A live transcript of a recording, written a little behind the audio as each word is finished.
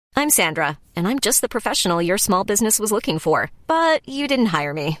I'm Sandra, and I'm just the professional your small business was looking for. But you didn't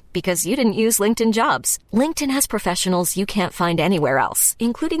hire me because you didn't use LinkedIn Jobs. LinkedIn has professionals you can't find anywhere else,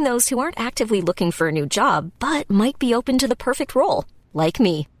 including those who aren't actively looking for a new job, but might be open to the perfect role, like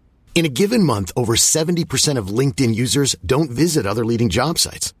me. In a given month, over 70% of LinkedIn users don't visit other leading job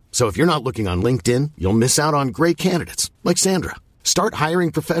sites. So if you're not looking on LinkedIn, you'll miss out on great candidates like Sandra. Start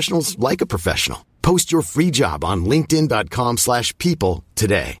hiring professionals like a professional. Post your free job on linkedin.com/people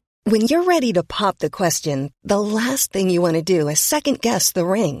today. When you're ready to pop the question, the last thing you want to do is second-guess the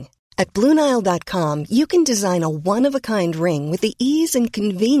ring. At BlueNile.com, you can design a one-of-a-kind ring with the ease and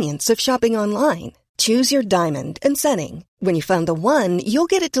convenience of shopping online. Choose your diamond and setting. When you find the one, you'll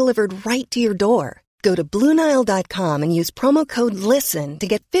get it delivered right to your door. Go to BlueNile.com and use promo code LISTEN to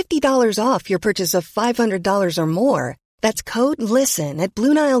get $50 off your purchase of $500 or more. That's code LISTEN at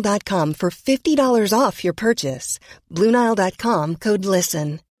BlueNile.com for $50 off your purchase. BlueNile.com, code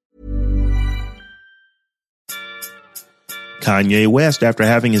LISTEN. Kanye West, after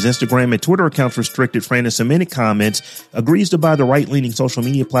having his Instagram and Twitter accounts restricted for anti-Semitic comments, agrees to buy the right-leaning social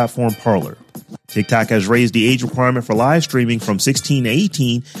media platform Parler. TikTok has raised the age requirement for live streaming from 16 to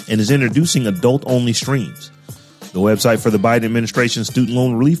 18 and is introducing adult-only streams. The website for the Biden administration's student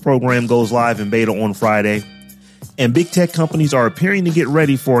loan relief program goes live in beta on Friday. And big tech companies are appearing to get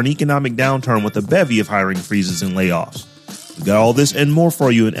ready for an economic downturn with a bevy of hiring freezes and layoffs. We got all this and more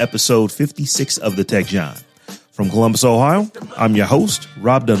for you in episode 56 of The Tech John. From Columbus, Ohio, I'm your host,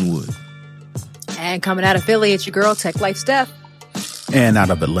 Rob Dunwood. And coming out of Philly, it's your girl, Tech Life Steph. And out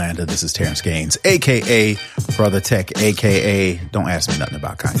of Atlanta, this is Terrence Gaines, a.k.a. Brother Tech, a.k.a. Don't ask me nothing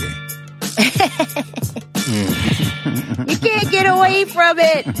about Kanye. You can't get away from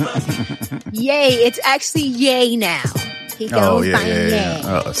it. Yay. It's actually Yay now. He goes by Yay.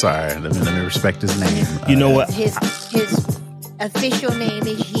 Oh, sorry. Let me respect his name. You know what? His official name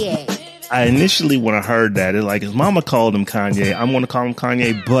is Yay. I initially, when I heard that, his mama called him Kanye. I'm going to call him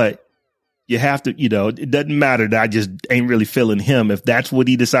Kanye, but you have to, it doesn't matter that I just ain't really feeling him. If that's what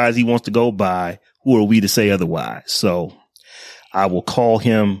he decides he wants to go by, who are we to say otherwise? So I will call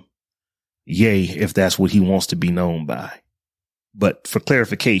him Yay if that's what he wants to be known by. But for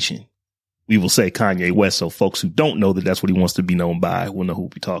clarification, we will say Kanye West, so folks who don't know that that's what he wants to be known by will know who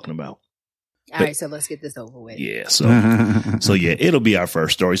we're talking about. All right, so let's get this over with. Yeah, so yeah, it'll be our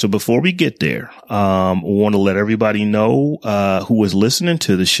first story. So before we get there, I want to let everybody know who is listening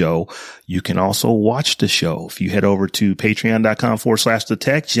to the show. You can also watch the show. If you head over to patreon.com/The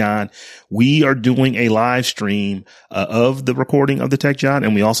Tech John, we are doing a live stream of the recording of The Tech John,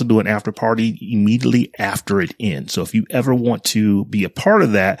 and we also do an after party immediately after it ends. So if you ever want to be a part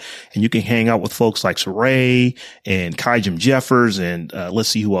of that, and you can hang out with folks like Saray and Kajim Jeffers, and let's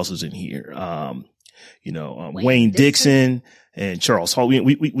see who else is in here. Wayne Dixon and Charles Hall.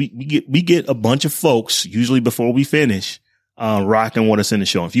 We get a bunch of folks usually before we finish, rocking with us in the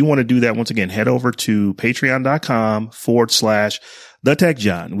show. If you want to do that, once again, head over to patreon.com/The Tech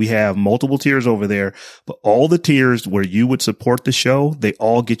John. We have multiple tiers over there, but all the tiers where you would support the show, they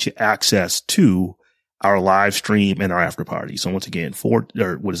all get you access to our live stream and our after party. So once again,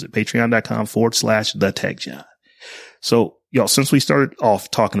 patreon.com/The Tech John. So, y'all, since we started off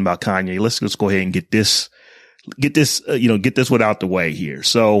talking about Kanye, let's just go ahead and get this without the way here.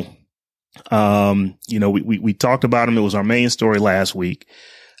 So, we talked about him. It was our main story last week.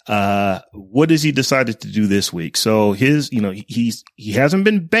 What has he decided to do this week? So he hasn't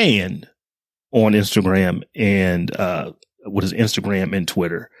been banned on Instagram and, Instagram and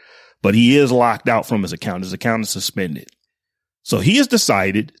Twitter, but he is locked out from his account. His account is suspended. So he has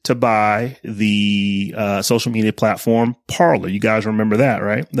decided to buy the social media platform Parler. You guys remember that,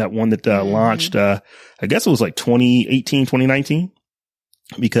 right? That one that launched, I guess it was like 2018, 2019,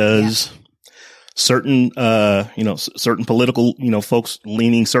 because certain political, folks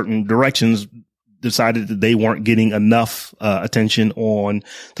leaning certain directions decided that they weren't getting enough attention on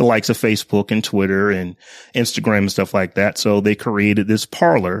the likes of Facebook and Twitter and Instagram and stuff like that. So they created this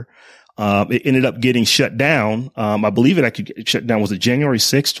Parler. It ended up getting shut down. I believe it actually shut down. Was it January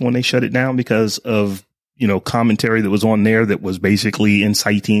 6th when they shut it down because of, commentary that was on there that was basically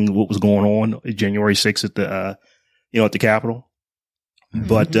inciting what was going on January 6th at the, at the Capitol. Mm-hmm.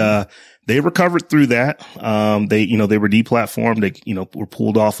 But, they recovered through that. They were deplatformed. They, were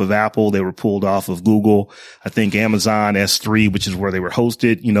pulled off of Apple. They were pulled off of Google. I think Amazon S3, which is where they were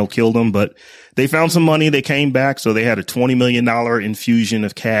hosted, killed them, but they found some money. They came back. So they had a $20 million infusion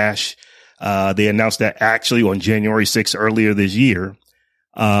of cash. They announced that actually on January 6th earlier this year.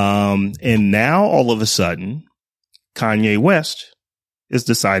 And now all of a sudden, Kanye West has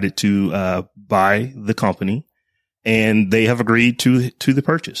decided to, buy the company and they have agreed to the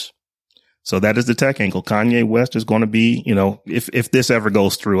purchase. So that is the tech angle. Kanye West is going to be, if this ever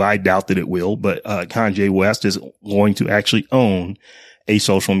goes through, I doubt that it will, but Kanye West is going to actually own a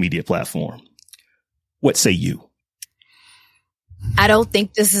social media platform. What say you? I don't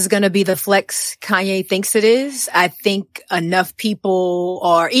think this is going to be the flex Kanye thinks it is. I think enough people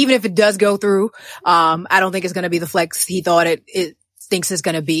are, even if it does go through, I don't think it's going to be the flex he thought it thinks it's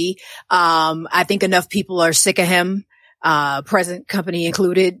going to be. I think enough people are sick of him, present company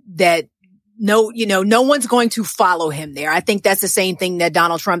included, that no one's going to follow him there. I think that's the same thing that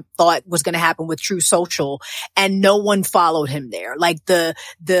Donald Trump thought was going to happen with Truth Social, and no one followed him there. Like the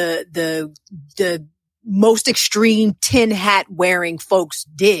most extreme tin hat wearing folks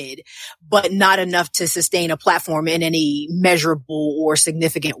did, but not enough to sustain a platform in any measurable or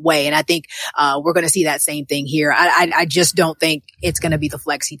significant way. And I think, we're going to see that same thing here. I just don't think it's going to be the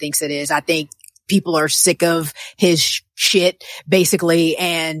flex he thinks it is. I think people are sick of his shit, basically.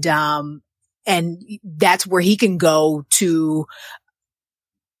 And that's where he can go to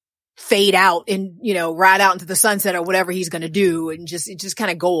fade out and, ride out into the sunset or whatever he's going to do, and just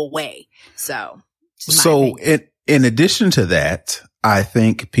kind of go away. So in addition to that, I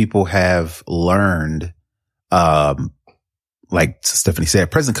think people have learned, like Stephanie said,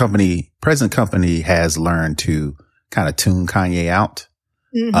 present company has learned to kind of tune Kanye out.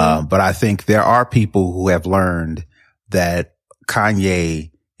 Mm-hmm. But I think there are people who have learned that Kanye,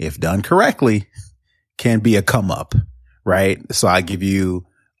 if done correctly, can be a come up, right? So I give you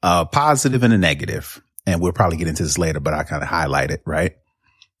a positive and a negative, and we'll probably get into this later, but I kind of highlight it, right?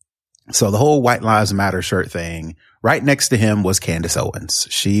 So the whole White Lives Matter shirt thing, right next to him was Candace Owens.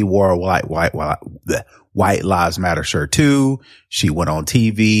 She wore a the White Lives Matter shirt too. She went on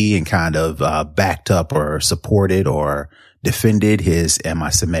TV and kind of backed up or supported or defended his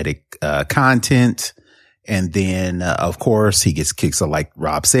anti-Semitic content. And then, of course, he gets kicked. So like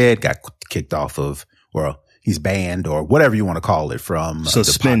Rob said, got kicked off of, well, he's banned or whatever you want to call it from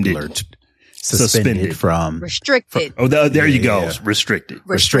suspended. Suspended from restricted. There you go. Restricted.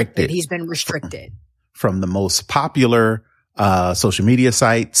 He's been restricted from the most popular social media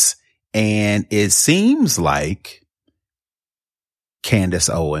sites. And it seems like Candace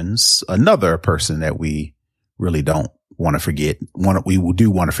Owens, another person that we really don't want to forget, we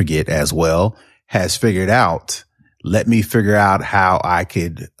do want to forget as well, has figured out, let me figure out how I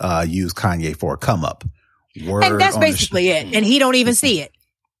could use Kanye for a come up. And that's basically it. And he don't even see it.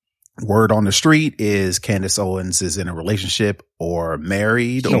 Word on the street is Candace Owens is in a relationship or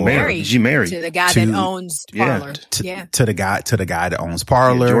married. She married to the guy that owns Parler. To the guy that owns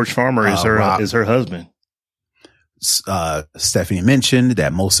Parler. Yeah, George Farmer is her husband. Stephanie mentioned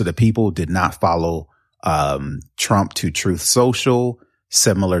that most of the people did not follow Trump to Truth Social.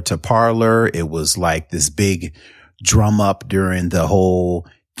 Similar to Parler, it was like this big drum up during the whole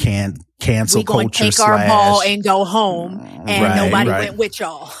cancel culture. Take our ball and go home, and nobody went with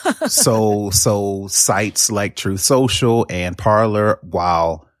y'all. So sites like Truth Social and Parler,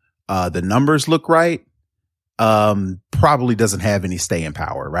 while the numbers look right, probably doesn't have any staying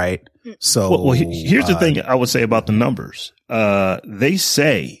power, right? So here's the thing I would say about the numbers. They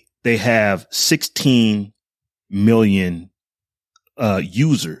say they have 16 million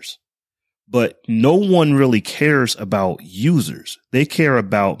users. But no one really cares about users. They care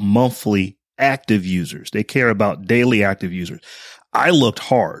about monthly active users. They care about daily active users. I looked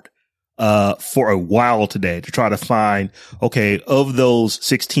hard for a while today to try to find, okay, of those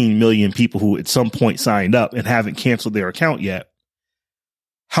 16 million people who at some point signed up and haven't canceled their account yet,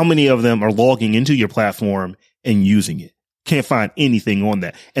 how many of them are logging into your platform and using it? Can't find anything on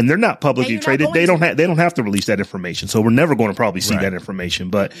that. And they're not publicly traded. They don't have to release that information. So we're never going to probably see that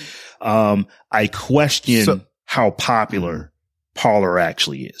information. But I question how popular Parler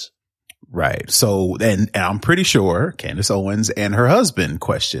actually is. Right. So, and I'm pretty sure Candace Owens and her husband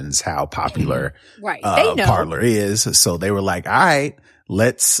questions how popular Parler is. So they were like, all right,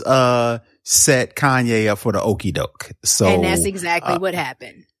 let's set Kanye up for the okie doke. So, and that's exactly what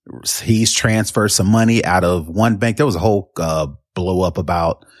happened. He's transferred some money out of one bank. There was a whole blow up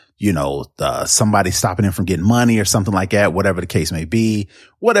about, somebody stopping him from getting money or something like that, whatever the case may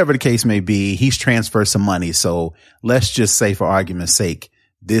be. He's transferred some money. So let's just say, for argument's sake,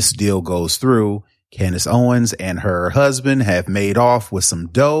 this deal goes through. Candace Owens and her husband have made off with some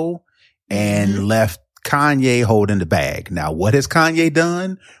dough and left Kanye holding the bag. Now, what has Kanye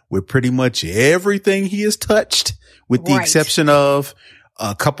done with pretty much everything he has touched, with the exception of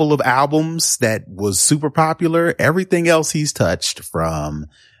a couple of albums that was super popular? Everything else he's touched, from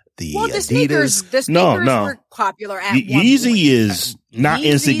the Adidas. The sneakers were popular at Yeezy is not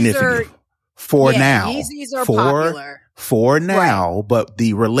insignificant. for now. Yeezys are popular. For now, right. But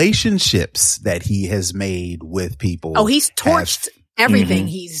the relationships that he has made with people. Oh, he's torched everything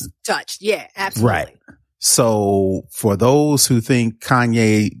he's touched. Yeah, absolutely. Right. So for those who think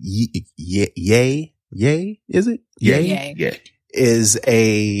Kanye, is it? Yeah. Is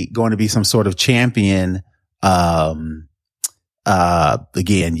going to be some sort of champion. Again,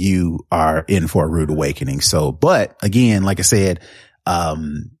 you are in for a rude awakening. So, but again, like I said,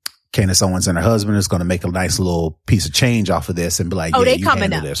 Candace Owens and her husband is going to make a nice little piece of change off of this and be like, they you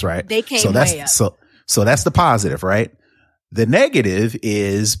coming handle up. This, right? They came way up. So that's the positive, right? The negative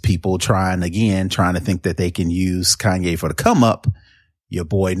is people trying to think that they can use Kanye for the come up. Your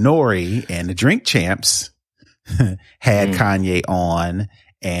boy Nori and the Drink Champs had Kanye on.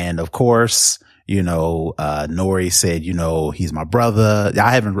 And of course, Nori said, he's my brother.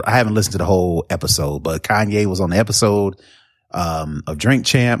 I haven't listened to the whole episode, but Kanye was on the episode, of Drink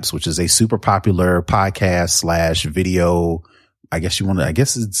Champs, which is a super popular podcast / video. I guess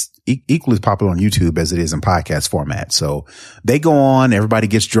it's equally popular on YouTube as it is in podcast format. So they go on, everybody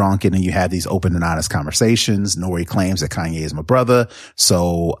gets drunk, and then you have these open and honest conversations. Nori claims that Kanye is my brother.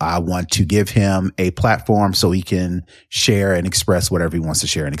 So I want to give him a platform so he can share and express whatever he wants to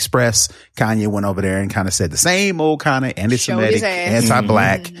share and express. Kanye went over there and kind of said the same old kind of anti-Semitic,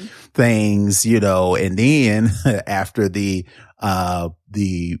 anti-black things, and then after the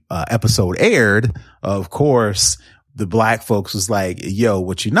episode aired, of course, the black folks was like, yo,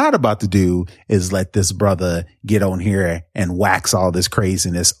 what you're not about to do is let this brother get on here and wax all this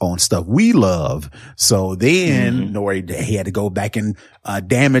craziness on stuff we love. So then Nori, he had to go back in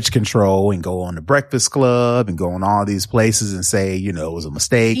Damage Control and go on the Breakfast Club and go on all these places and say, it was a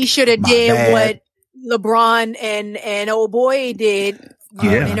mistake. He should have did what LeBron and old boy did.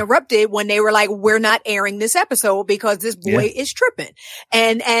 Interrupted when they were like, we're not airing this episode because this boy is tripping.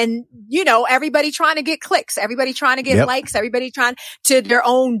 And everybody trying to get clicks, everybody trying to get likes, everybody trying to their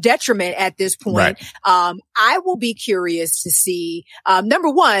own detriment at this point. Right. I will be curious to see, number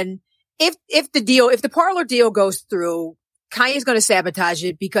one, if the Parler deal goes through, Kanye's going to sabotage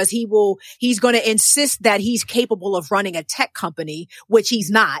it because he's going to insist that he's capable of running a tech company, which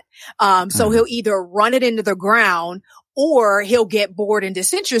he's not. So he'll either run it into the ground or he'll get bored and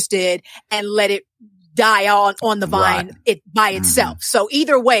disinterested and let it die on the vine by itself. So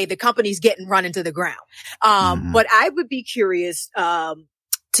either way, the company's getting run into the ground. But I would be curious,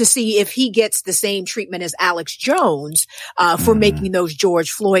 to see if he gets the same treatment as Alex Jones, for making those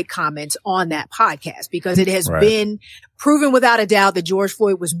George Floyd comments on that podcast, because it has been proven without a doubt that George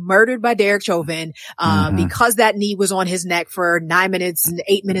Floyd was murdered by Derek Chauvin, because that knee was on his neck for 9 minutes and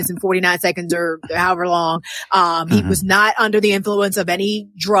 8 minutes and 49 seconds or however long. He was not under the influence of any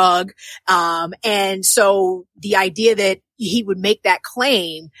drug. And so the idea that he would make that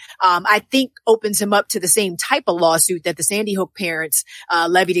claim, I think opens him up to the same type of lawsuit that the Sandy Hook parents,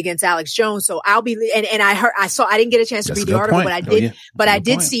 levied against Alex Jones. So I'll be, and I didn't get a chance to read the article, but I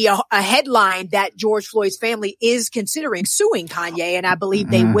did see a headline that George Floyd's family is considering suing Kanye, and I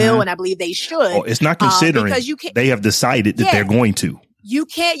believe they will, and I believe they should. Oh, it's not considering, because they have decided that they're going to. You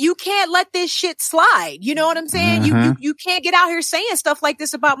can't let this shit slide. You know what I'm saying? You can't get out here saying stuff like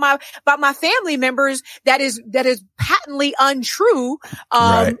this about my family members that is patently untrue,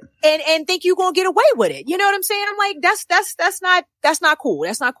 and think you're going to get away with it. You know what I'm saying? I'm like, that's not cool.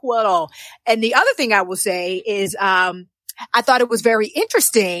 That's not cool at all. And the other thing I will say is, I thought it was very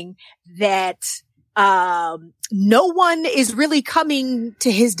interesting that, no one is really coming to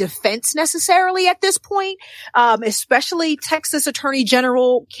his defense necessarily at this point, especially Texas Attorney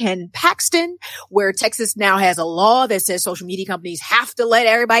General Ken Paxton, where Texas now has a law that says social media companies have to let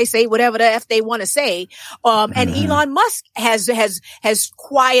everybody say whatever the F they want to say. And Elon Musk has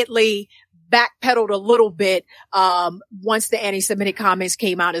quietly backpedaled a little bit, once the anti-Semitic comments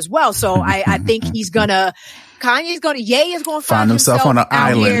came out as well. So I think Ye is going to find himself on an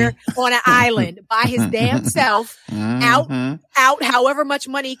island by his damn self, out however much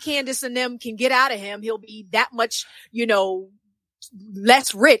money Candace and them can get out of him. He'll be that much,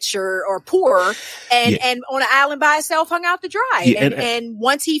 less rich or poor and on an island by himself, hung out to dry. And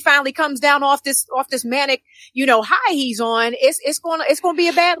once he finally comes down off this manic, high he's on, it's going to be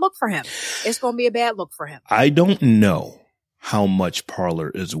a bad look for him. It's going to be a bad look for him. I don't know how much Parler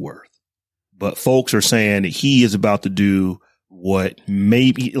is worth, but folks are saying that he is about to do what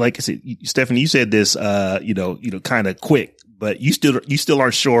maybe, like I said, Stephanie, you said this, kind of quick, but you still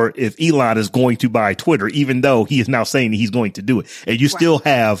aren't sure if Elon is going to buy Twitter, even though he is now saying that he's going to do it. And you still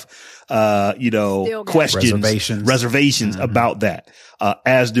have, questions, reservations about that,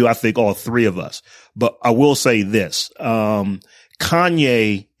 as do I think all three of us. But I will say this,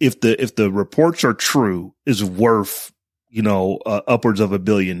 Kanye, if the reports are true, is worth, upwards of $1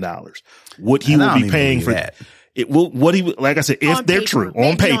 billion. What he will be paying for that. It will, what he, like I said, if On they're paper. true, Maybe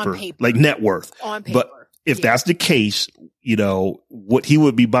on paper, like net worth. On paper. But if that's the case, what he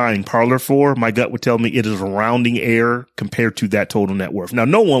would be buying Parler for, my gut would tell me it is a rounding error compared to that total net worth. Now,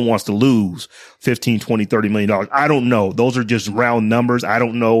 no one wants to lose 15, 20, $30 million. I don't know. Those are just round numbers. I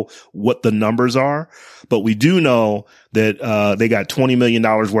don't know what the numbers are, but we do know that, they got $20 million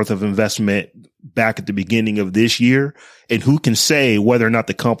worth of investment back at the beginning of this year. And who can say whether or not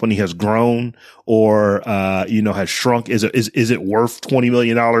the company has grown or, has shrunk? Is it worth $20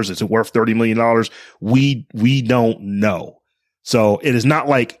 million? Is it worth $30 million? We don't know. So it is not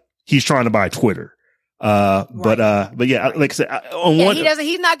like he's trying to buy Twitter. Right. But yeah, like I said,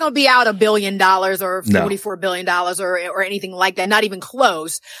 he's not going to be out $1 billion or $44 billion or anything like that. Not even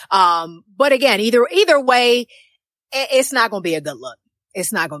close. But again, either way, it's not going to be a good look.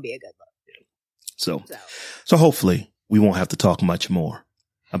 It's not going to be a good look. So hopefully we won't have to talk much more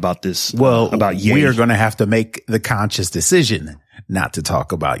about this. Well, about Ye. We are going to have to make the conscious decision not to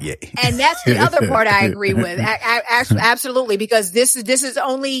talk about Ye. And that's the other part I agree with. Absolutely. Because this is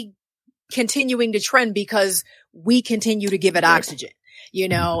only continuing to trend because we continue to give it oxygen,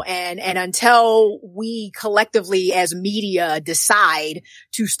 and until we collectively as media decide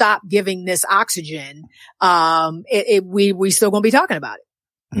to stop giving this oxygen, we still going to be talking about it.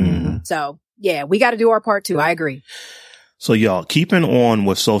 Mm-hmm. So yeah, we got to do our part too. I agree. So y'all, keeping on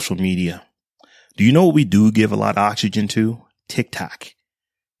with social media, do you know what we do give a lot of oxygen to? TikTok.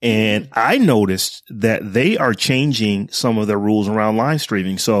 And I noticed that they are changing some of their rules around live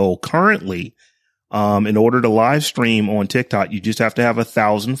streaming. So currently, in order to live stream on TikTok, you just have to have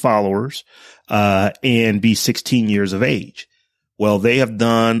 1,000 followers, and be 16 years of age. Well, they have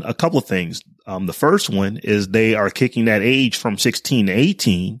done a couple of things. The first one is they are kicking that age from 16 to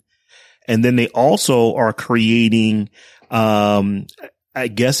 18. And then they also are creating, I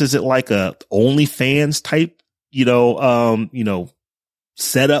guess, is it like a OnlyFans type,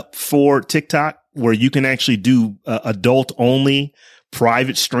 setup for TikTok where you can actually do adult only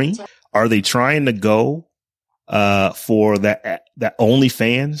private stream? Are they trying to go, for that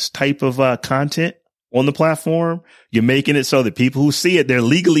OnlyFans type of, content on the platform? You're making it so that people who see it, they're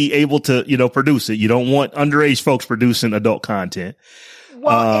legally able to, produce it. You don't want underage folks producing adult content.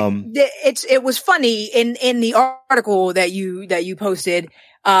 Well, it was funny in the article that you posted.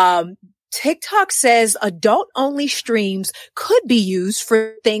 TikTok says adult only streams could be used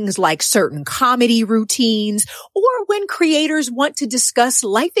for things like certain comedy routines or when creators want to discuss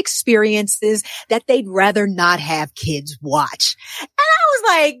life experiences that they'd rather not have kids watch. And I was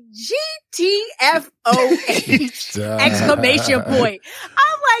like, GTFOH! Exclamation point.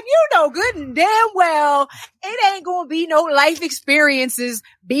 I'm like, good and damn well, it ain't gonna be no life experiences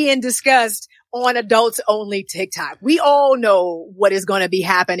being discussed on adults only TikTok. We all know what is going to be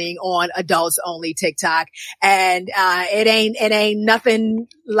happening on adults only TikTok, and it ain't nothing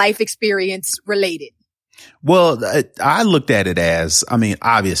life experience related. Well, I looked at it as,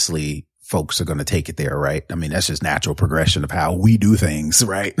 obviously folks are going to take it there, right? That's just natural progression of how we do things,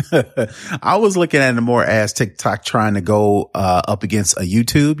 right? I was looking at it more as TikTok trying to go up against a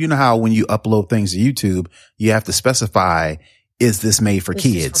YouTube. You know how when you upload things to YouTube, you have to specify, is this made for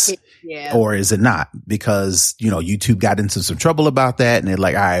kids? Yeah. Or is it not? Because, YouTube got into some trouble about that. And they're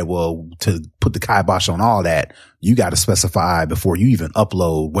like, all right, well, to put the kibosh on all that, you got to specify before you even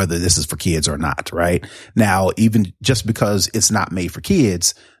upload whether this is for kids or not. Right now, even just because it's not made for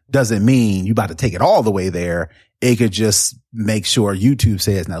kids doesn't mean you about to take it all the way there. It could just make sure YouTube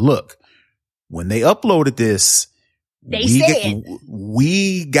says, now look, when they uploaded this,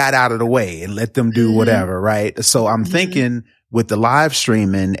 we got out of the way and let them do whatever. Right. So I'm thinking, with the live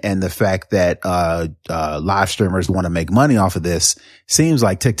streaming and the fact that, live streamers want to make money off of this, seems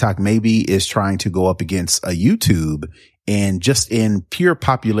like TikTok maybe is trying to go up against a YouTube, and just in pure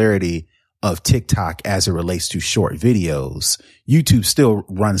popularity of TikTok as it relates to short videos, YouTube still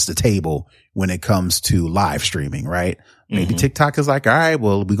runs the table when it comes to live streaming, right? Maybe TikTok is like, all right,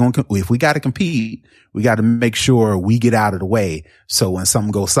 well, if we got to compete, we got to make sure we get out of the way. So when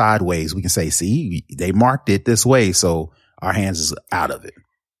something goes sideways, we can say, see, they marked it this way. So our hands is out of it.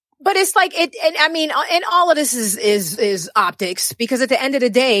 But it's like and all of this is optics, because at the end of the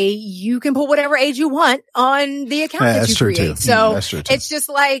day, you can put whatever age you want on the account that you create. So it's just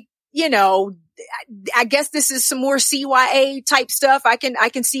like, I guess this is some more CYA type stuff. I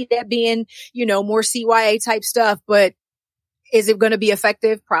can see that being, more CYA type stuff, but is it going to be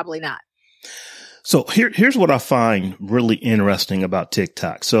effective? Probably not. So here's what I find really interesting about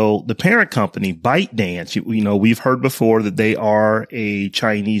TikTok. So the parent company, ByteDance, you know, we've heard before that they are a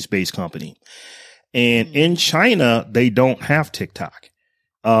Chinese-based company. And in China, they don't have TikTok.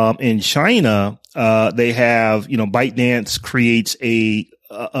 In China, they have, you know, ByteDance creates a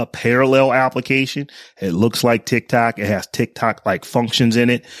parallel application. It looks like TikTok. It has TikTok-like functions in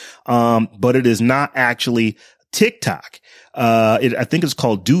it. But it is not actually TikTok. I think it's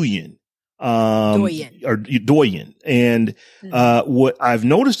called Douyin. Douyin. And, what I've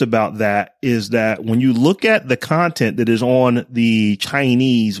noticed about that is that when you look at the content that is on the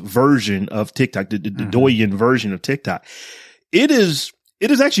Chinese version of TikTok, the Douyin version of TikTok, it is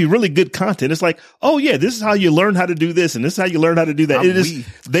actually really good content. It's like, oh yeah, this is how you learn how to do this, and this is how you learn how to do that.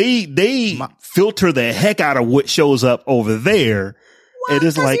 They filter the heck out of what shows up over there. Well, it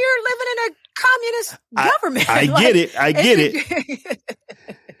is like you're living in a communist government. I get it.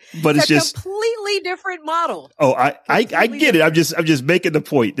 But it's just completely different model. Oh, I get it. I'm just making the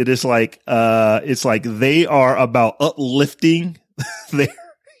point that it's like they are about uplifting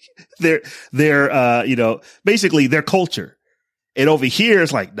their you know, basically their culture. And over here,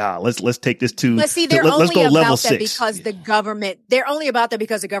 it's like, nah, let's take this to, let's go level 6. Because they're only about that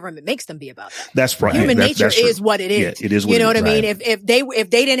because the government makes them be about that. That's right. Human nature is what it is. Yeah, it is what you know it is. What I mean? If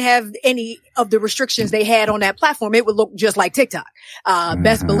they didn't have any of the restrictions they had on that platform, it would look just like TikTok.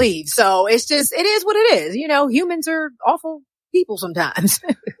 Best believe. So it is what it is. You know, humans are awful people sometimes.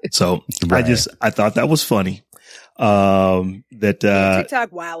 So I thought that was funny.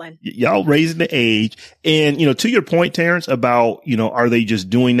 TikTok wilding. Y'all raising the age. And, you know, to your point, Terrence, about, you know, are they just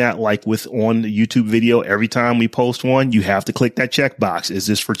doing that like on the YouTube video? Every time we post one, you have to click that checkbox. Is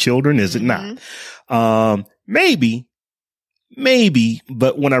this for children? Is it not? Maybe,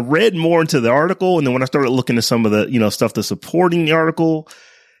 but when I read more into the article and then when I started looking at some of the, you know, stuff that's supporting the article,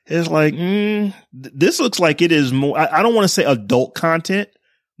 it's like, this looks like it is more, I don't want to say adult content,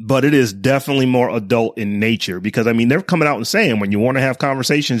 but it is definitely more adult in nature because, I mean, they're coming out and saying when you want to have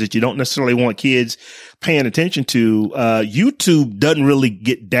conversations that you don't necessarily want kids paying attention to, YouTube doesn't really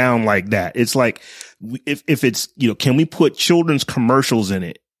get down like that. It's like, if it's, you know, can we put children's commercials in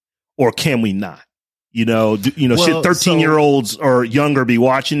it or can we not? You know, should 13-year-olds or younger be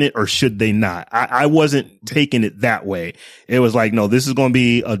watching it or should they not? I wasn't taking it that way. It was like, no, this is going to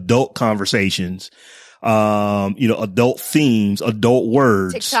be adult conversations. You know, adult themes, adult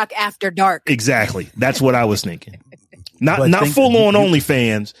words. TikTok after dark. Exactly. That's what I was thinking. Not full on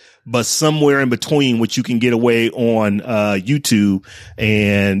OnlyFans, but somewhere in between what you can get away on, YouTube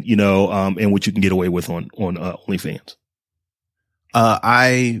and, you know, and what you can get away with on OnlyFans.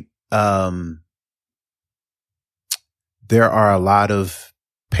 There are a lot of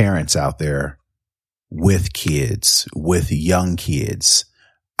parents out there with kids, with young kids.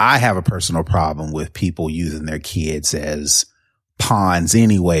 I have a personal problem with people using their kids as pawns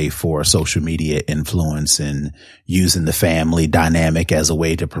anyway for social media influence and using the family dynamic as a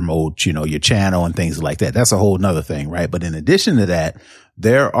way to promote, you know, your channel and things like that. That's a whole nother thing, right? But in addition to that,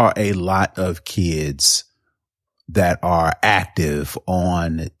 there are a lot of kids that are active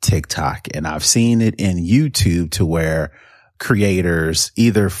on TikTok. And I've seen it in YouTube to where creators,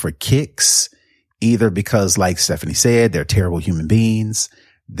 either for kicks, either because, like Stephanie said, they're terrible human beings,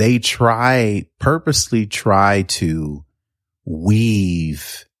 they purposely try to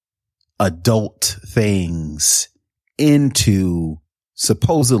weave adult things into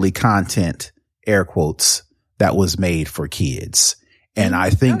supposedly content, air quotes, that was made for kids. And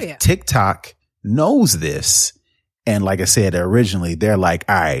I think TikTok knows this. And like I said originally, they're like,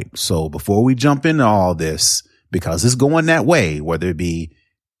 all right, so before we jump into all this, because it's going that way, whether it be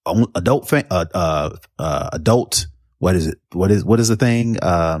adult, what is it? What is the thing?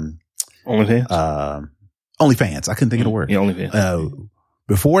 OnlyFans? OnlyFans. I couldn't think of the word. Yeah, OnlyFans.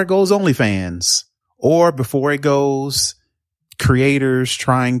 Before it goes OnlyFans or before it goes creators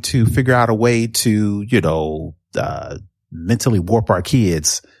trying to figure out a way to, you know, mentally warp our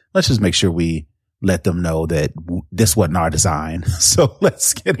kids, let's just make sure we let them know that this wasn't our design. So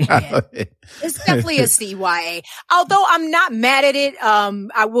let's get out of it. It's definitely a CYA. Although I'm not mad at it.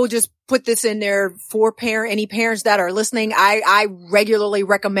 I will just put this in there for any parents that are listening. I regularly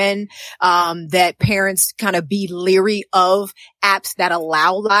recommend, that parents kind of be leery of apps that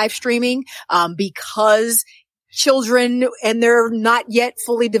allow live streaming, because children and their not yet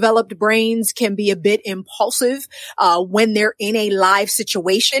fully developed brains can be a bit impulsive, when they're in a live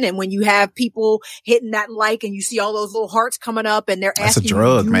situation. And when you have people hitting that like, and you see all those little hearts coming up and they're asking. That's a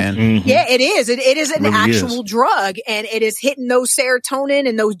drug, man. Mm-hmm. Yeah, it is. It is an really actual drug, and it is hitting those serotonin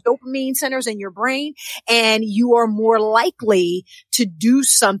and those dopamine centers in your brain. And you are more likely to do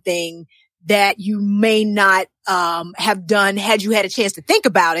something that you may not have done had you had a chance to think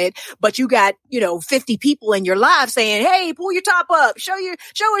about it, but you got, 50 people in your life saying, hey, pull your top up, show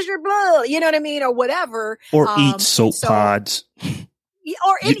us your blood, you know what I mean? Or whatever. Or eat soap pods.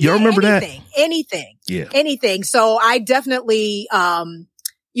 Or you remember anything. Yeah. Anything. So I definitely, am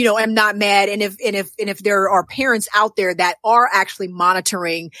not mad. And if there are parents out there that are actually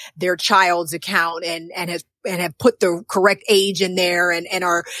monitoring their child's account and have put the correct age in there and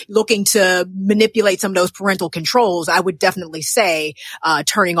are looking to manipulate some of those parental controls, I would definitely say,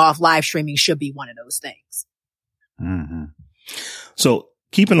 turning off live streaming should be one of those things. Mm-hmm. So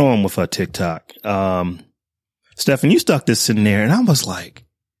keeping on with TikTok, Stefan, you stuck this in there and I was like,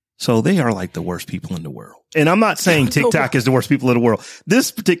 so they are like the worst people in the world. And I'm not saying TikTok is the worst people in the world.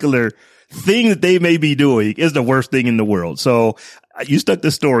 This particular thing that they may be doing is the worst thing in the world. So you stuck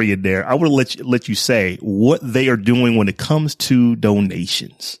the story in there. I would let you say what they are doing when it comes to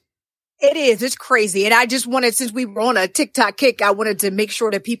donations. It is. It's crazy. And I just wanted, since we were on a TikTok kick, I wanted to make sure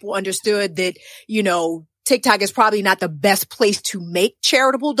that people understood that, TikTok is probably not the best place to make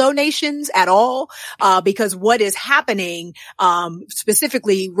charitable donations at all, because what is happening,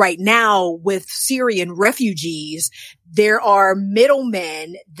 specifically right now with Syrian refugees, there are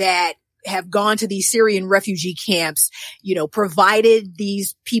middlemen that have gone to these Syrian refugee camps, provided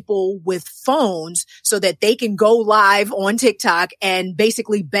these people with phones so that they can go live on TikTok and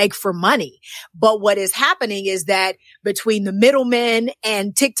basically beg for money. But what is happening is that between the middlemen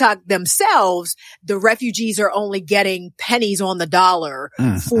and TikTok themselves, the refugees are only getting pennies on the dollar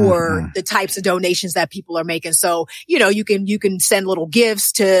for the types of donations that people are making. So, you can send little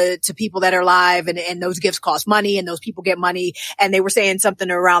gifts to people that are live and those gifts cost money and those people get money. And they were saying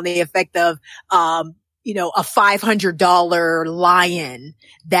something around the effect of, a $500 lion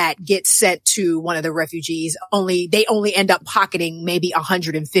that gets sent to one of the refugees. They only end up pocketing maybe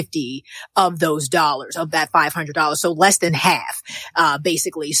 150 of those dollars, of that $500. So less than half,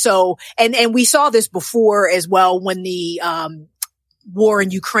 basically. So, and we saw this before as well when the, war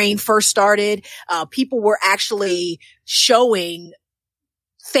in Ukraine first started. People were actually showing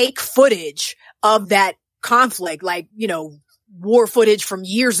fake footage of that conflict, like, war footage from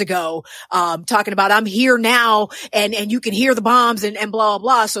years ago, talking about I'm here now and you can hear the bombs and blah, blah,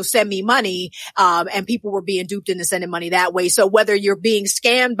 blah. So send me money. And people were being duped into sending money that way. So whether you're being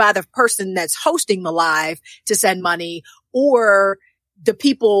scammed by the person that's hosting the live to send money, or the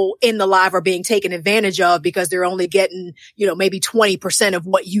people in the live are being taken advantage of because they're only getting, maybe 20% of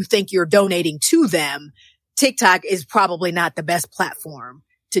what you think you're donating to them, TikTok is probably not the best platform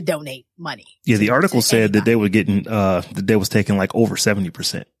to donate money. Yeah, the article said that they were getting, that they was taking like over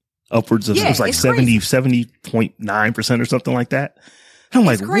 70%, upwards of, it was like 70.9% or something like that. I'm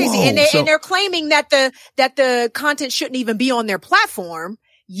like, crazy. Whoa. And they're claiming that the content shouldn't even be on their platform,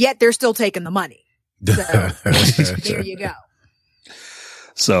 yet they're still taking the money. So there you go.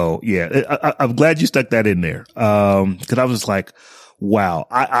 So yeah, I'm glad you stuck that in there. Cause I was like, wow.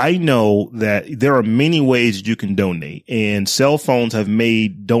 I know that there are many ways you can donate, and cell phones have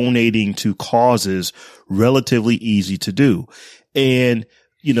made donating to causes relatively easy to do. And,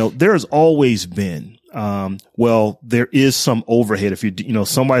 there's always been, there is some overhead. If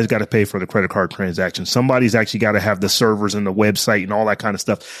somebody's got to pay for the credit card transaction. Somebody's actually got to have the servers and the website and all that kind of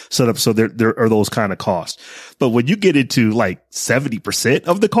stuff set up. So there are those kind of costs. But when you get into like 70%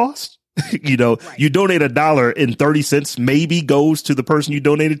 of the cost, right. You donate $1.30 maybe goes to the person you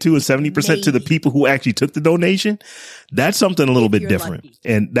donated to, and 70% to the people who actually took the donation. That's something a little bit different. Lucky.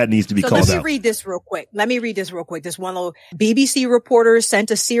 And that needs to be called out. Let me read this real quick. This one little BBC reporter sent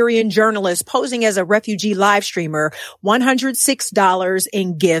a Syrian journalist posing as a refugee live streamer $106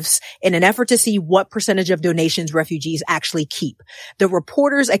 in gifts in an effort to see what percentage of donations refugees actually keep. The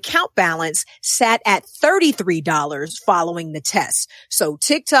reporter's account balance sat at $33 following the test. So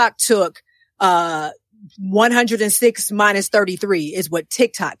TikTok took 106 minus 33 is what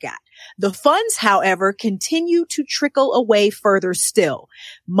TikTok got. The funds, however, continue to trickle away further still.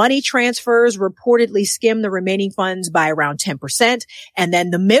 Money transfers reportedly skim the remaining funds by around 10%, and then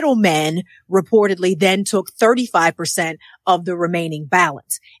the middlemen reportedly then took 35% of the remaining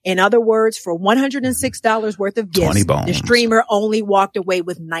balance. In other words, for $106 worth of gifts, the streamer only walked away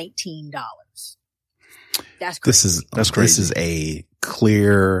with $19. That's crazy. That's crazy. This is a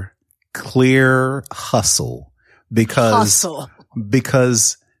clear hustle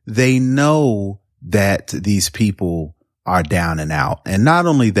because they know that these people are down and out. And not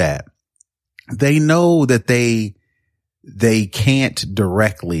only that, they know that they can't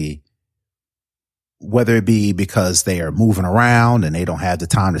directly whether it be because they are moving around and they don't have the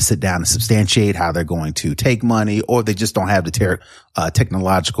time to sit down and substantiate how they're going to take money, or they just don't have the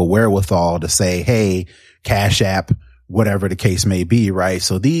technological wherewithal to say, hey, Cash App, whatever the case may be, right?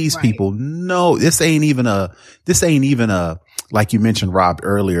 So these people know this ain't even a, like you mentioned, Rob,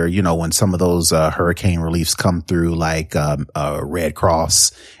 earlier, you know, when some of those hurricane reliefs come through, like Red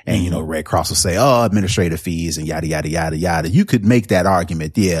Cross, and, you know, Red Cross will say, oh, administrative fees and yada, yada, yada, yada. You could make that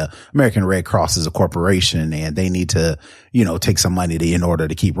argument. Yeah, American Red Cross is a corporation and they need to, you know, take some money in order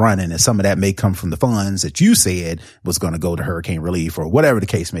to keep running. And some of that may come from the funds that you said was going to go to hurricane relief or whatever the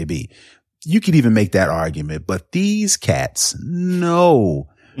case may be. You could even make that argument, but these cats know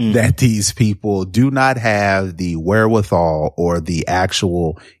that these people do not have the wherewithal or the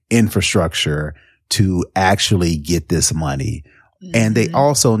actual infrastructure to actually get this money. And they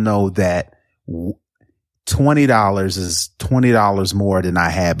also know that $20 is $20 more than I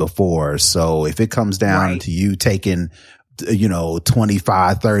had before. So if it comes down to you taking, you know,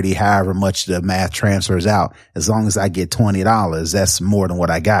 25, 30, however much the math transfers out, as long as I get $20, that's more than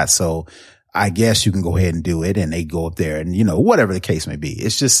what I got. So I guess you can go ahead and do it. And they go up there and, you know, whatever the case may be.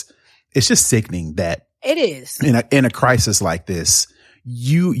 It's just sickening that it is in a crisis like this,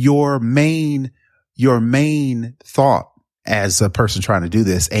 your main thought as a person trying to do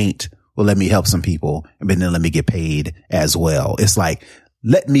this ain't, well, let me help some people and then let me get paid as well. It's like,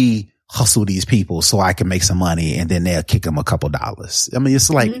 let me hustle these people so I can make some money, and then they'll kick them a couple dollars. I mean, it's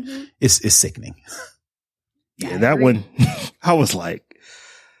like, it's sickening. Yeah, that one, I was like,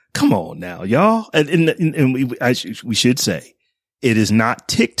 come on now, y'all. And we should say, it is not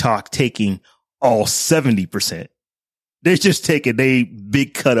TikTok taking all 70%. They're just taking a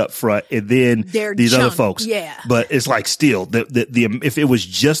big cut up front, and then these other folks. Yeah. But it's like still if it was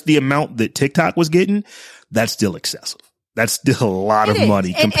just the amount that TikTok was getting, that's still excessive. That's still a lot of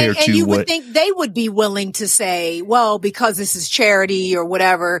money compared to and you what would think they would be willing to say, well, because this is charity or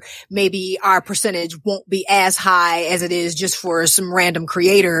whatever, maybe our percentage won't be as high as it is just for some random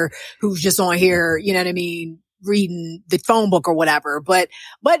creator who's just on here, you know what I mean, reading the phone book or whatever. But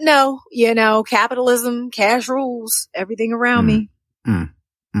no, you know, capitalism, cash rules, everything around me.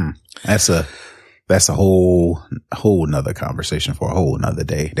 That's a whole nother conversation for a whole nother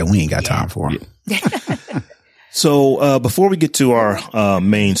day that we ain't got time for. So, before we get to our,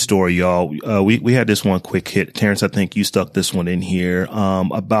 main story, y'all, we had this one quick hit. Terrence, I think you stuck this one in here,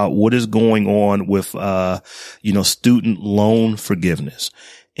 about what is going on with, student loan forgiveness.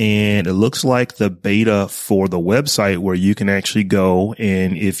 And it looks like the beta for the website where you can actually go,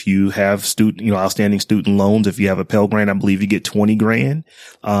 and if you have outstanding student loans, if you have a Pell Grant, I believe you get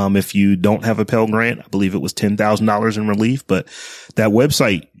 $20,000. If you don't have a Pell Grant, I believe it was $10,000 in relief, but that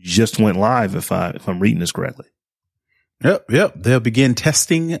website just went live if I'm reading this correctly. Yep. They'll begin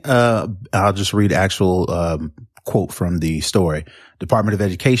testing. I'll just read the actual quote from the story. Department of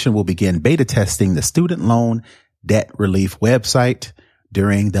Education will begin beta testing the student loan debt relief website.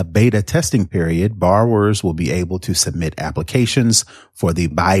 During the beta testing period, borrowers will be able to submit applications for the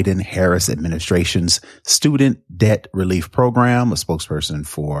Biden-Harris administration's student debt relief program, a spokesperson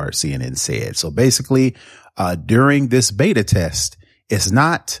for CNN said. So basically, during this beta test, it's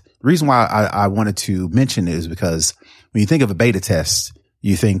not the reason why I wanted to mention it is because when you think of a beta test,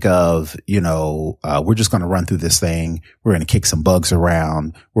 you think of, we're just going to run through this thing. We're going to kick some bugs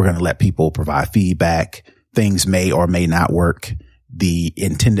around. We're going to let people provide feedback. Things may or may not work. The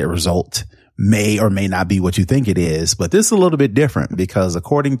intended result may or may not be what you think it is, but this is a little bit different because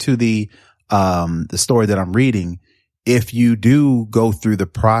according to the story that I'm reading, if you do go through the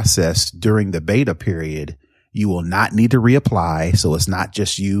process during the beta period, you will not need to reapply. So it's not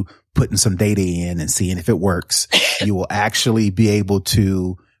just you putting some data in and seeing if it works. You will actually be able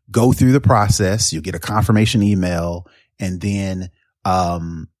to go through the process. You'll get a confirmation email. And then,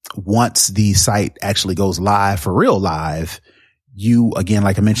 once the site actually goes live for real live, you, again,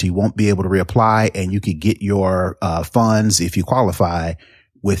 like I mentioned, you won't be able to reapply, and you could get your, funds if you qualify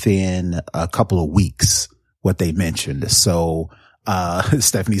within a couple of weeks, what they mentioned. So,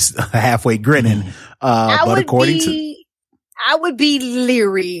 Stephanie's halfway grinning. I would be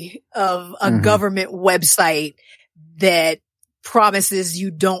leery of a government website that promises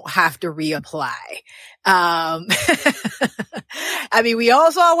you don't have to reapply. I mean, we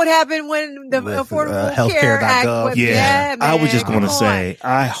all saw what happened when the Affordable Care Act was. Yeah, I was just going to say,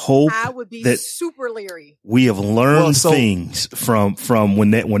 I hope I would be that super leery. We have learned things from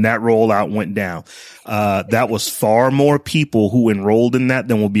when that rollout went down. That was far more people who enrolled in that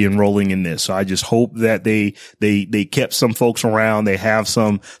than will be enrolling in this. So I just hope that they kept some folks around. They have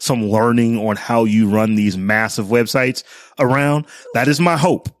some learning on how you run these massive websites around. That is my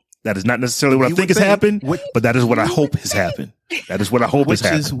hope. That is not necessarily what I think has happened, but that is what I hope has happened. That is what I hope has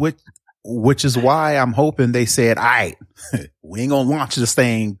happened. Which is why I'm hoping they said, all right, we ain't going to launch this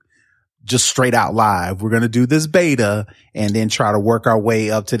thing just straight out live. We're going to do this beta and then try to work our way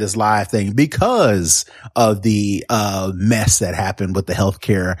up to this live thing because of the mess that happened with the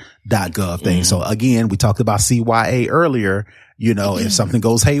healthcare.gov thing. So again, we talked about CYA earlier. You know, if something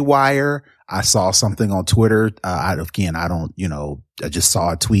goes haywire, I saw something on Twitter. I just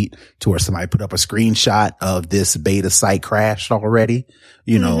saw a tweet to where somebody put up a screenshot of this beta site crashed already,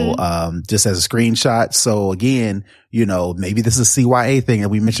 just as a screenshot. So again, maybe this is a CYA thing that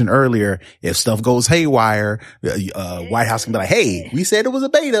we mentioned earlier. If stuff goes haywire, White House can be like, hey, we said it was a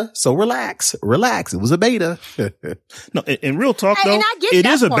beta. So relax. It was a beta. No, in real talk though, it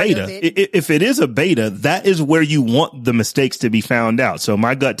is a beta. If it is a beta, that is where you want the mistakes to be found out. So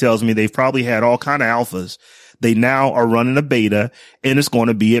my gut tells me they've probably had all kind of alphas. They now are running a beta and it's going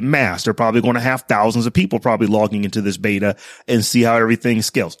to be at mass. They're probably going to have thousands of people probably logging into this beta and see how everything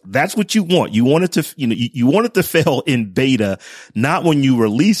scales. That's what you want. You want it to, you want it to fail in beta, not when you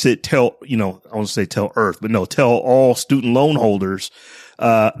release it, tell Earth, but no, tell all student loan holders,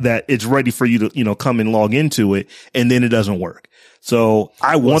 that it's ready for you to, come and log into it. And then it doesn't work. So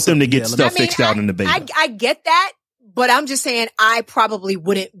I want them to get stuff fixed out in the beta. I get that, but I'm just saying I probably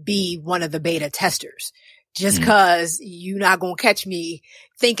wouldn't be one of the beta testers. Just cause you're not going to catch me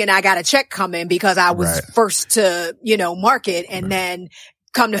thinking I got a check coming because I was first to, market and then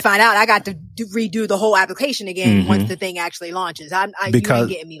come to find out I got to redo the whole application again once the thing actually launches. You ain't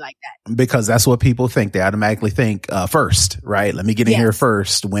getting me like that. Because that's what people think. They automatically think, first, right? Let me get in here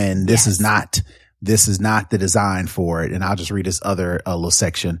first when this is not the design for it. And I'll just read this other little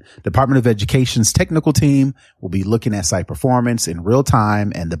section. Department of Education's technical team will be looking at site performance in real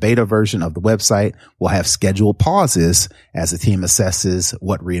time, and the beta version of the website will have scheduled pauses as the team assesses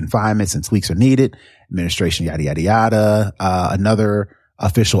what refinements and tweaks are needed. Administration, yada, yada, yada. Another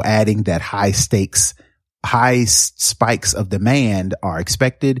official adding that high spikes of demand are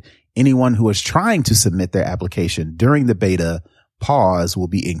expected. Anyone who is trying to submit their application during the beta pause will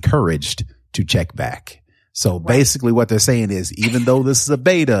be encouraged to check back. So basically what they're saying is, even though this is a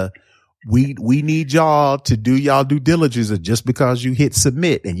beta, we need y'all to do y'all due diligence. Just because you hit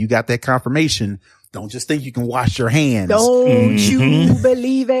submit and you got that confirmation, don't just think you can wash your hands. Don't you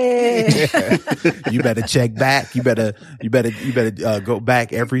believe it? You better check back. You better go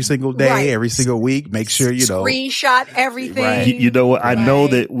back every single day, every single week. Make sure, screenshot everything. Right. You know what? I know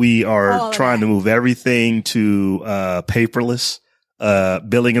that we are trying to move everything to, paperless.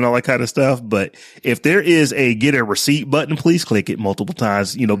 Billing and all that kind of stuff. But if there is a get a receipt button, please click it multiple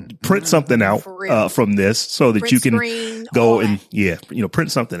times, print something out, from this so that you can go and,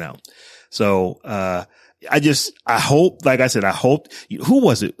 print something out. So, I hope, like I said, who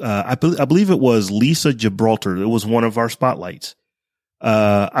was it? I believe it was Lisa Gibraltar. It was one of our spotlights.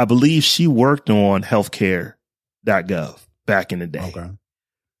 I believe she worked on healthcare.gov back in the day. Okay.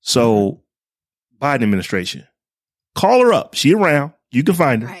 So Biden administration. Call her up. She around. You can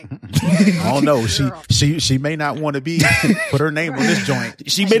find her. Right. I don't know. She may not want to put her name on this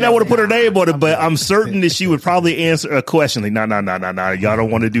joint. She may not want to put her name on it, but I'm certain that she would probably answer a question like, no. Y'all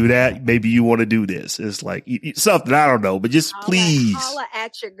don't want to do that. Maybe you want to do this. It's like something, I don't know, but just please. Holla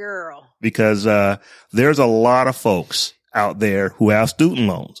at your girl. Because, there's a lot of folks out there who have student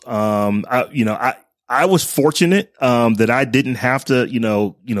loans. I was fortunate, that I didn't have to,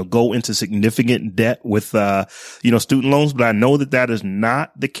 go into significant debt with, student loans, but I know that is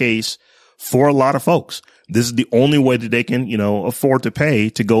not the case for a lot of folks. This is the only way that they can, afford to pay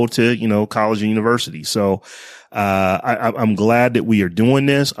to go to, college and university. So, I'm glad that we are doing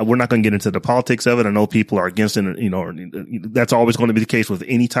this. We're not going to get into the politics of it. I know people are against it, that's always going to be the case with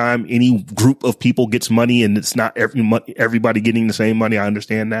any time any group of people gets money and it's not everybody getting the same money. I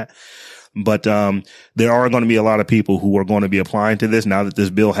understand that. But, there are going to be a lot of people who are going to be applying to this now that this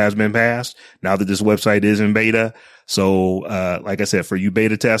bill has been passed, now that this website is in beta. So, like I said, for you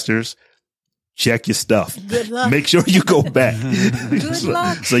beta testers, check your stuff. Good luck. Make sure you go back. Good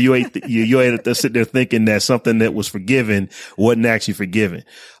luck. So you ain't sit there thinking that something that was forgiven wasn't actually forgiven.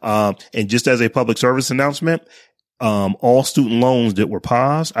 And just as a public service announcement, all student loans that were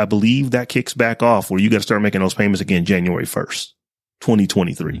paused, I believe that kicks back off where you got to start making those payments again January 1st.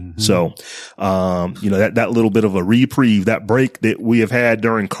 2023. Mm-hmm. So, that little bit of a reprieve, that break that we have had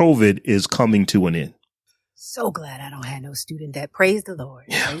during COVID is coming to an end. So glad I don't have no student debt. Praise the Lord.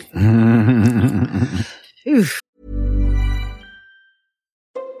 Yeah.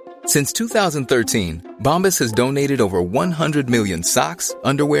 Since 2013, Bombas has donated over 100 million socks,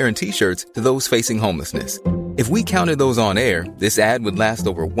 underwear, and T-shirts to those facing homelessness. If we counted those on air, this ad would last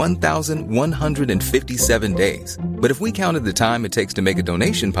over 1,157 days. But if we counted the time it takes to make a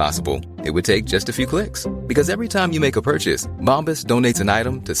donation possible, it would take just a few clicks. Because every time you make a purchase, Bombas donates an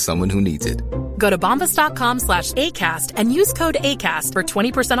item to someone who needs it. Go to bombas.com/ACAST and use code ACAST for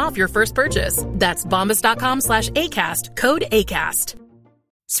 20% off your first purchase. That's bombas.com/ACAST, code ACAST.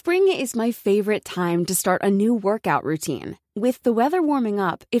 Spring is my favorite time to start a new workout routine. With the weather warming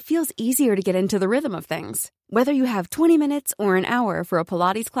up, it feels easier to get into the rhythm of things. Whether you have 20 minutes or an hour for a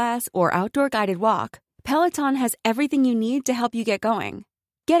Pilates class or outdoor guided walk, Peloton has everything you need to help you get going.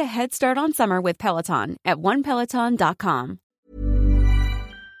 Get a head start on summer with Peloton at onepeloton.com.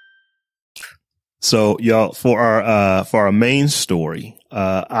 So y'all, for our main story,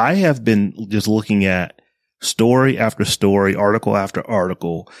 I have been just looking at story after story, article after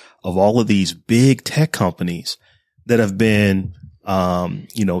article of all of these big tech companies that have been,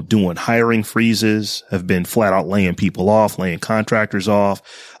 doing hiring freezes, have been flat out laying people off, laying contractors off.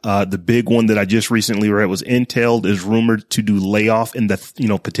 The big one that I just recently read was Intel is rumored to do layoff in the,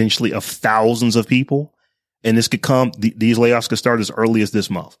 potentially of thousands of people. And this could these layoffs could start as early as this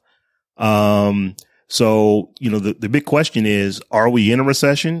month. So, the big question is, are we in a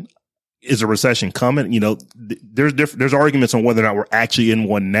recession? Is a recession coming? There's arguments on whether or not we're actually in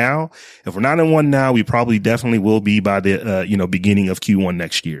one now. If we're not in one now, we probably definitely will be by the, beginning of Q1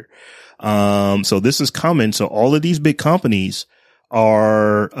 next year. So this is coming. So all of these big companies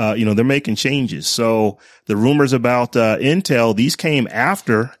are, they're making changes. So the rumors about, Intel, these came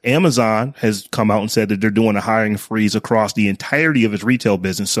after Amazon has come out and said that they're doing a hiring freeze across the entirety of its retail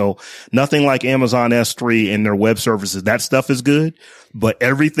business. So nothing like Amazon S3 and their web services. That stuff is good, but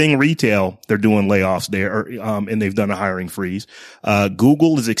everything retail, they're doing layoffs there, and they've done a hiring freeze.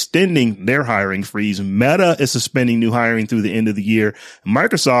 Google is extending their hiring freeze. Meta is suspending new hiring through the end of the year.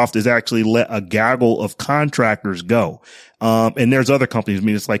 Microsoft has actually let a gaggle of contractors go. And there's other companies. I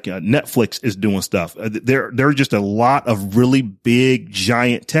mean, it's like Netflix is doing stuff. There are just a lot of really big,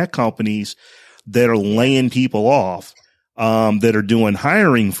 giant tech companies that are laying people off, that are doing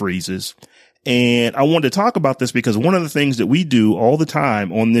hiring freezes. And I wanted to talk about this because one of the things that we do all the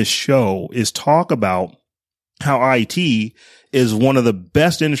time on this show is talk about how IT is one of the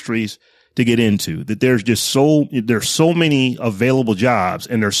best industries to get into, that there's so many available jobs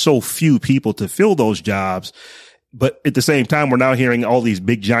and there's so few people to fill those jobs. But at the same time, we're now hearing all these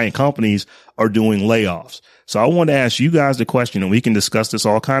big giant companies are doing layoffs. So I want to ask you guys the question, and we can discuss this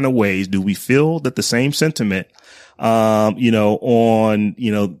all kind of ways. Do we feel that the same sentiment,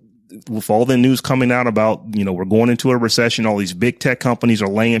 with all the news coming out about, we're going into a recession, all these big tech companies are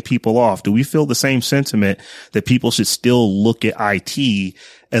laying people off. Do we feel the same sentiment that people should still look at IT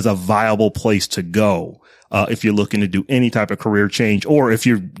as a viable place to go? If you're looking to do any type of career change, or if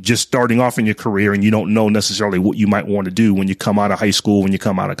you're just starting off in your career and you don't know necessarily what you might want to do when you come out of high school, when you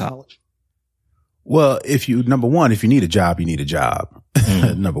come out of college. Well, number one, if you need a job, you need a job.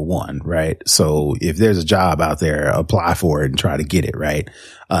 Number one, right? So if there's a job out there, apply for it and try to get it, right?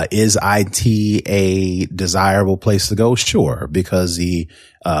 Is IT a desirable place to go? Sure, because the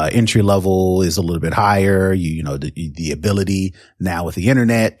entry level is a little bit higher. The ability now with the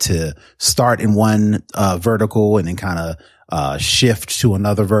internet to start in one vertical and then kind of shift to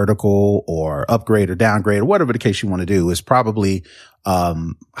another vertical or upgrade or downgrade or whatever the case you want to do is probably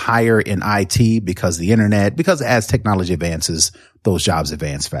higher in IT because as technology advances, those jobs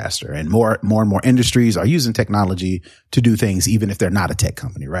advance faster, and more and more industries are using technology to do things, even if they're not a tech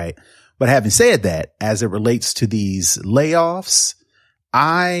company, right? But having said that, as it relates to these layoffs,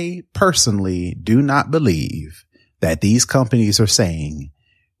 I personally do not believe that these companies are saying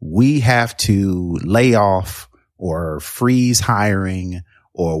we have to lay off or freeze hiring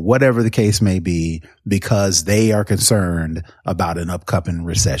or whatever the case may be because they are concerned about an upcoming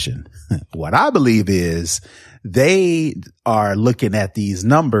recession. What I believe is they are looking at these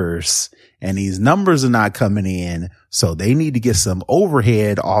numbers, and these numbers are not coming in. So they need to get some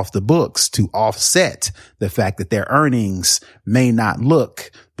overhead off the books to offset the fact that their earnings may not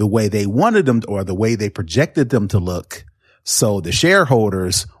look the way they wanted them or the way they projected them to look. So the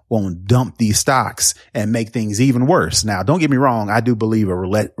shareholders won't dump these stocks and make things even worse. Now, don't get me wrong. I do believe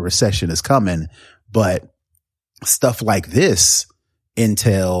a recession is coming, but stuff like this,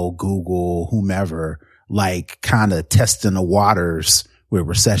 Intel, Google, whomever, like kind of testing the waters with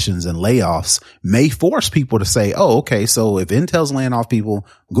recessions and layoffs may force people to say, oh, okay, so if Intel's laying off people,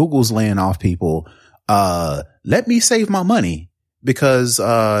 Google's laying off people, let me save my money because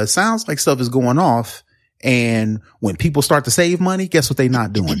it sounds like stuff is going off And when people start to save money, guess what they're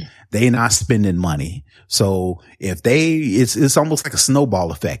not doing? They're not spending money. So it's almost like a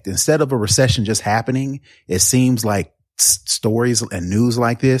snowball effect. Instead of a recession just happening, it seems like stories and news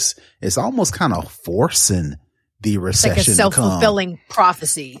like this, it's almost kind of forcing the recession, like a self-fulfilling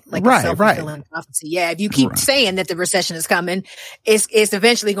prophecy, prophecy. Yeah. If you keep saying that the recession is coming, it's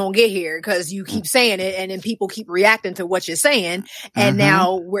eventually going to get here because you keep saying it, and then people keep reacting to what you're saying. And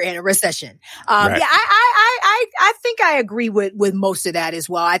now we're in a recession. Yeah, I think I agree with most of that as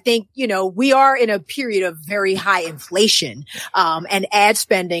well. I think, we are in a period of very high inflation, and ad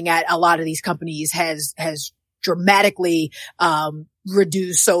spending at a lot of these companies has dramatically,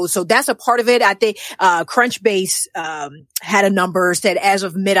 reduced. So that's a part of it. I think, Crunchbase, had a number, said as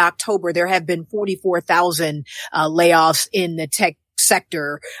of mid-October, there have been 44,000, layoffs in the tech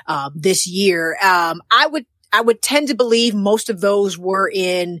sector, this year. I would tend to believe most of those were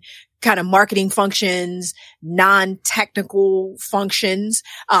in kind of marketing functions, non-technical functions.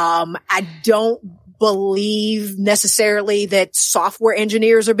 I don't believe necessarily that software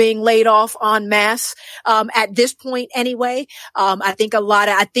engineers are being laid off en masse, at this point anyway. I think that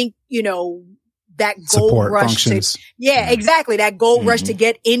gold rush exactly. That gold rush to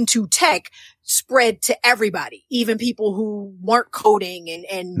get into tech spread to everybody, even people who weren't coding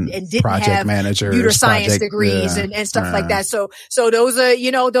and didn't project have managers, computer science degrees and stuff like that. So those are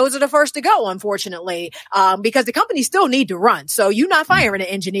the first to go, unfortunately, because the companies still need to run. So you're not firing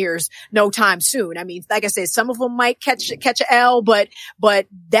the engineers no time soon. I mean, like I said, some of them might catch a L, but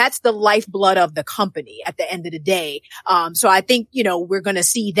that's the lifeblood of the company at the end of the day. So I think, we're going to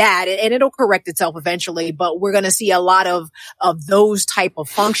see that, and it'll correct itself eventually, but we're going to see a lot of those type of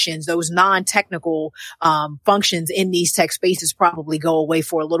functions, those non-technical functions in these tech spaces probably go away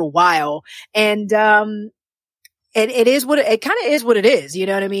for a little while. And it is what it kind of is what it is. You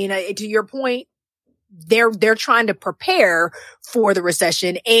know what I mean? To your point, they're trying to prepare for the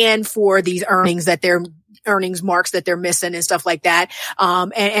recession and for these earnings marks that they're missing and stuff like that.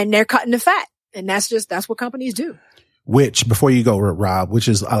 And they're cutting the fat, and that's what companies do. Which, before you go, Rob,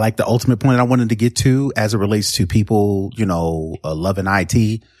 I like the ultimate point I wanted to get to as it relates to people, loving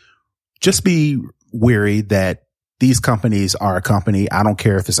IT. Just be wary that these companies are a company. I don't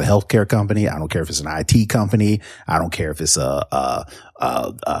care if it's a healthcare company. I don't care if it's an IT company. I don't care if it's a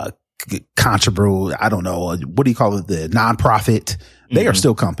controversial, I don't know, what do you call it? The nonprofit. They are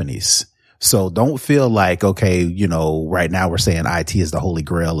still companies. So don't feel like, okay, right now we're saying IT is the holy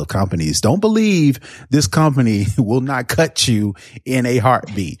grail of companies. Don't believe this company will not cut you in a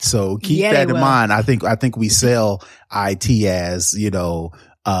heartbeat. So keep that in mind. I think we sell IT as,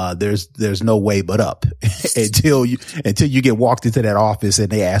 there's no way but up until you get walked into that office and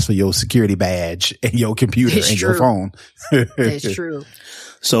they ask for your security badge and your computer your phone. It's true.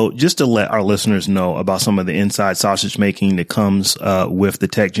 So just to let our listeners know about some of the inside sausage making that comes with the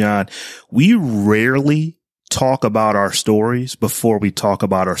Tech John, we rarely talk about our stories before we talk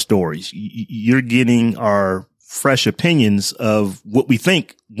about our stories. You're getting our fresh opinions of what we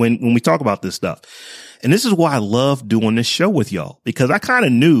think when we talk about this stuff. And this is why I love doing this show with y'all, because I kind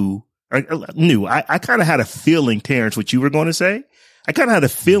of I kind of had a feeling, Terrence, what you were going to say. I kind of had a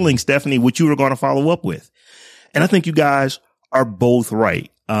feeling, Stephanie, what you were going to follow up with. And I think you guys are both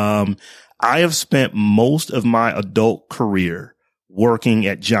right. I have spent most of my adult career working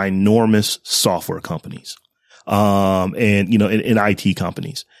at ginormous software companies, and, in IT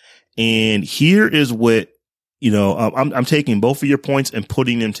companies. And here is what, I'm taking both of your points and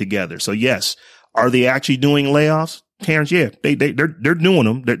putting them together. So yes, are they actually doing layoffs? Terrence, yeah, they're doing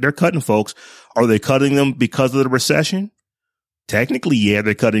them. They're cutting folks. Are they cutting them because of the recession? Technically, yeah,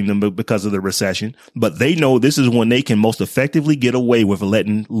 they're cutting them because of the recession, but they know this is when they can most effectively get away with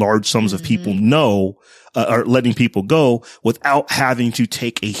letting large sums of people know, or letting people go without having to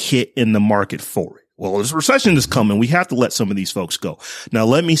take a hit in the market for it. Well, this recession is coming. We have to let some of these folks go. Now,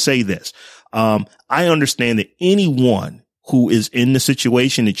 let me say this. I understand that anyone who is in the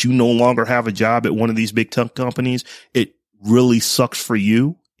situation that you no longer have a job at one of these big tech companies, it really sucks for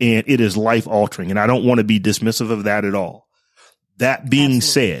you and it is life altering. And I don't want to be dismissive of that at all. That being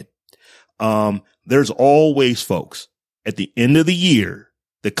said, there's always folks at the end of the year,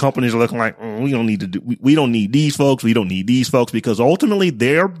 the companies are looking like, we don't need these folks. We don't need these folks, because ultimately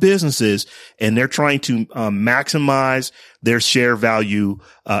they're businesses and they're trying to maximize their shareholder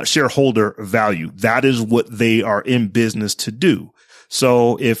value. That is what they are in business to do.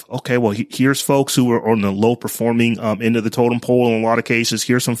 So here's folks who are on the low performing end of the totem pole in a lot of cases.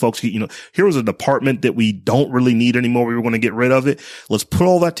 Here's some folks, here was a department that we don't really need anymore. We were going to get rid of it. Let's put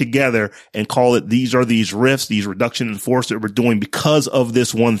all that together and call it, these are these RIFs, these reduction in force that we're doing because of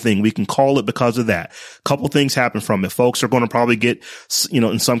this one thing. We can call it because of that. A couple things happen from it. Folks are going to probably get,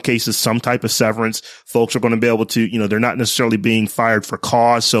 in some cases, some type of severance. Folks are going to be able to, they're not necessarily being fired for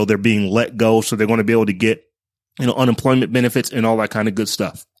cause. So they're being let go. So they're going to be able to get, unemployment benefits and all that kind of good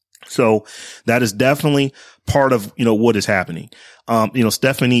stuff. So that is definitely part of, what is happening.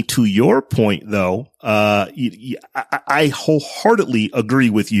 Stephanie, to your point though, I wholeheartedly agree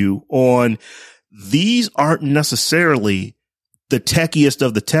with you on these aren't necessarily the techiest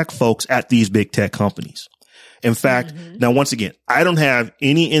of the tech folks at these big tech companies. In fact, now, once again, I don't have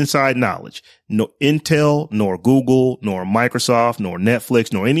any inside knowledge. No Intel, nor Google, nor Microsoft, nor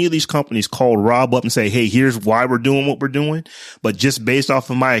Netflix, nor any of these companies called Rob up and say, hey, here's why we're doing what we're doing. But just based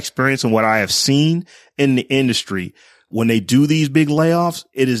off of my experience and what I have seen in the industry, when they do these big layoffs,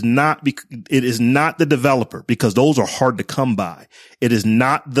 it is not the developer, because those are hard to come by. It is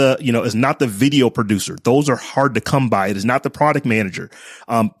not it's not the video producer. Those are hard to come by. It is not the product manager,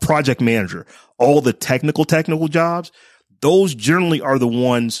 project manager, all the technical jobs. Those generally are the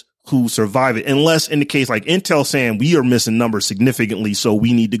ones who survive it, unless in the case like Intel saying we are missing numbers significantly, so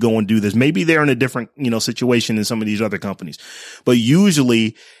we need to go and do this. Maybe they're in a different, situation than some of these other companies, but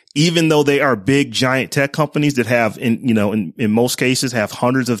usually, even though they are big, giant tech companies that have, in most cases have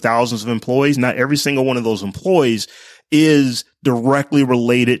hundreds of thousands of employees, not every single one of those employees is directly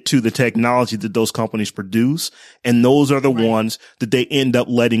related to the technology that those companies produce. And those are the ones that they end up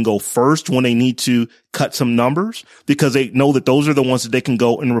letting go first when they need to cut some numbers, because they know that those are the ones that they can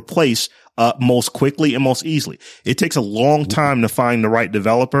go and replace most quickly and most easily. It takes a long time to find the right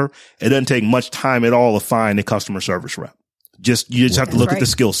developer. It doesn't take much time at all to find a customer service rep. You just have to look at the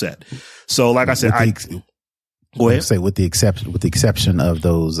skill set. So like I said, go ahead. Say with the exception of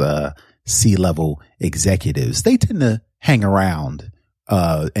those C-level executives, they tend to hang around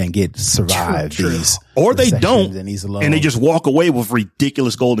and survive these, or they don't, and they just walk away with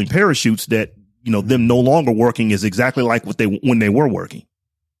ridiculous golden parachutes that them no longer working is exactly like when they were working.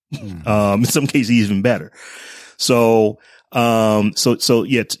 In some cases even better. So how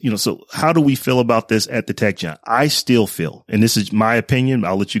do we feel about this at the Tech Giant? I still feel, and this is my opinion,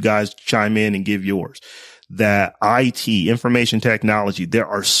 I'll let you guys chime in and give yours, that IT, information technology, there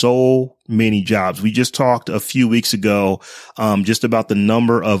are so many jobs. We just talked a few weeks ago, just about the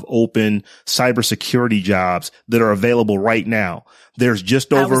number of open cybersecurity jobs that are available right now. There's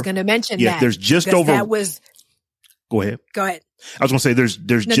just over. I was going to mention that. There's just over. Go ahead. I was going to say there's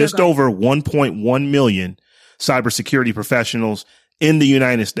just over 1.1 million cybersecurity professionals in the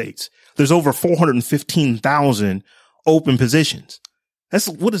United States. There's over 415,000 open positions.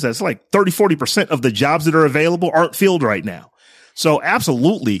 What is that? It's like 30-40% of the jobs that are available aren't filled right now. So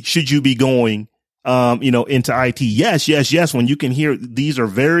absolutely, should you be going, into IT? Yes. When you can hear these are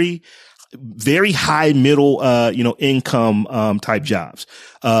very, very high middle, income, type jobs.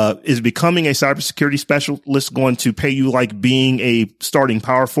 Is becoming a cybersecurity specialist going to pay you like being a starting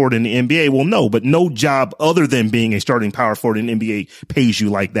power forward in the NBA? Well, no, but no job other than being a starting power forward in the NBA pays you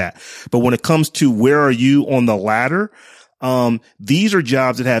like that. But when it comes to where are you on the ladder, these are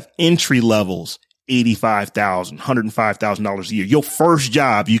jobs that have entry levels, $85,000, $105,000 a year. Your first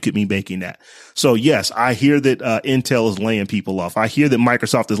job, you could be making that. So yes, I hear that Intel is laying people off. I hear that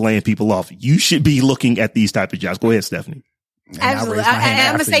Microsoft is laying people off. You should be looking at these type of jobs. Go ahead, Stephanie. Absolutely.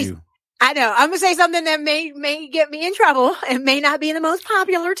 I'm gonna say, I'm gonna say something that may get me in trouble and may not be the most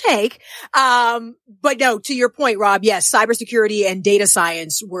popular take. But no, to your point, Rob, yes, cybersecurity and data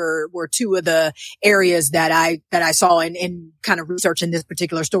science were two of the areas that I saw in kind of research in this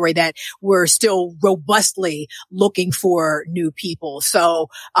particular story that were still robustly looking for new people. So,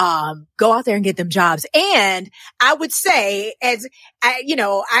 go out there and get them jobs. And I would say,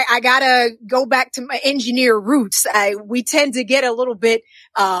 I gotta go back to my engineer roots. We tend to get a little bit,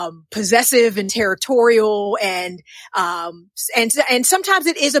 possessive and territorial and sometimes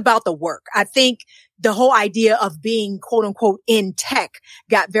it is about the work. I think the whole idea of being quote unquote in tech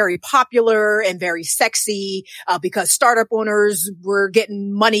got very popular and very sexy, because startup owners were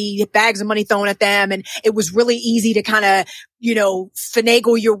getting bags of money thrown at them. And it was really easy to kind of,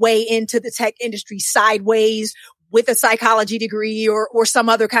 finagle your way into the tech industry sideways with a psychology degree or some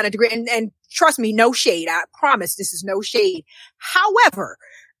other kind of degree. And trust me, no shade. I promise this is no shade. However,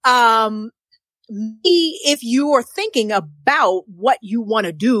 if you are thinking about what you want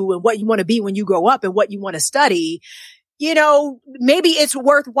to do and what you want to be when you grow up and what you want to study, maybe it's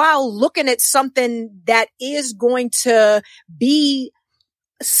worthwhile looking at something that is going to be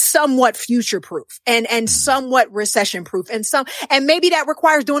somewhat future proof and somewhat recession proof and maybe that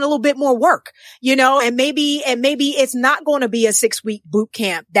requires doing a little bit more work, and maybe it's not going to be a 6-week boot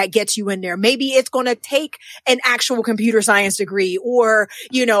camp that gets you in there. Maybe it's going to take an actual computer science degree or,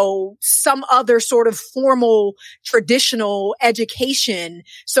 some other sort of formal traditional education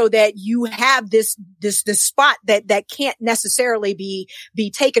so that you have this spot that can't necessarily be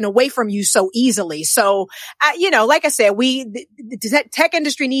taken away from you so easily. So, like I said, the tech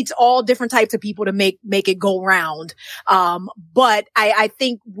industry needs all different types of people to make it go round. But I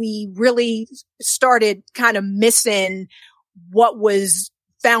think we really started kind of missing what was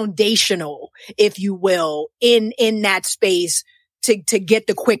foundational, if you will, in that space to get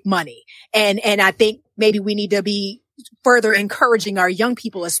the quick money. And I think maybe we need to be further encouraging our young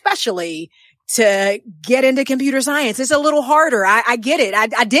people, especially, to get into computer science. It's a little harder. I get it.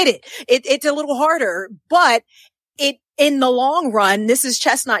 I did it. It's a little harder, but in the long run, this is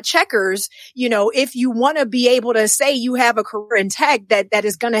chess, not checkers. If you want to be able to say you have a career in tech that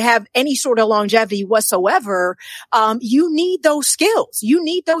is going to have any sort of longevity whatsoever, you need those skills. You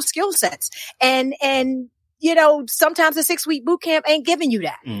need those skill sets. And sometimes a 6-week boot camp ain't giving you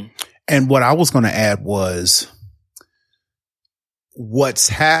that. And what I was going to add was what's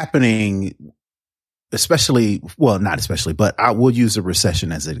happening, but I will use a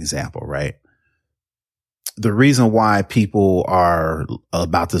recession as an example, right? The reason why people are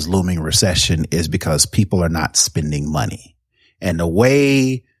about this looming recession is because people are not spending money. And the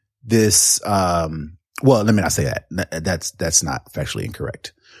way this, let me not say that. That's not factually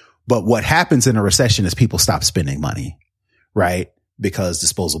incorrect. But what happens in a recession is people stop spending money, right? Because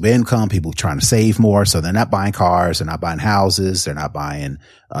disposable income, people trying to save more. So they're not buying cars, they're not buying houses, they're not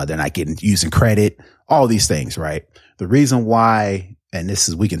using credit, all these things, right? The reason why, and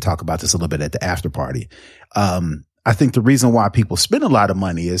we can talk about this a little bit at the after party. I think the reason why people spend a lot of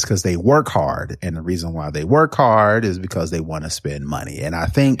money is because they work hard. And the reason why they work hard is because they want to spend money. And I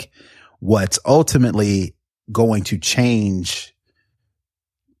think what's ultimately going to change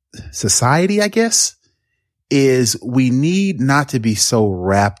society, I guess, is we need not to be so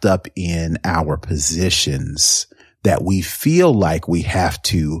wrapped up in our positions that we feel like we have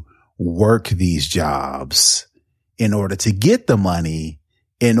to work these jobs in order to get the money,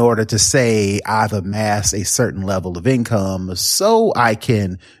 in order to say I've amassed a certain level of income so I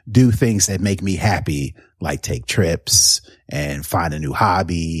can do things that make me happy, like take trips and find a new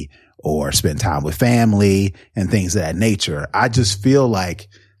hobby or spend time with family and things of that nature. I just feel like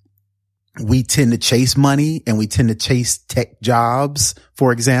we tend to chase money and we tend to chase tech jobs,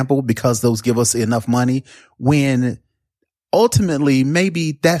 for example, because those give us enough money, when ultimately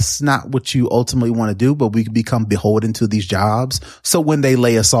maybe that's not what you ultimately want to do, but we become beholden to these jobs. So when they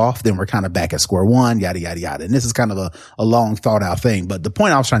lay us off, then we're kind of back at square one, yada, yada, yada. And this is kind of a long thought out thing. But the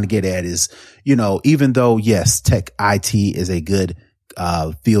point I was trying to get at is, even though, yes, tech IT is a good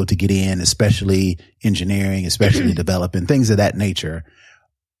field to get in, especially engineering, especially developing, things of that nature,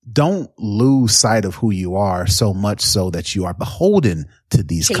 don't lose sight of who you are so much so that you are beholden to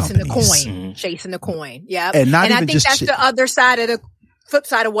these companies. Chasing the coin. Yeah. And I think that's the other side of the flip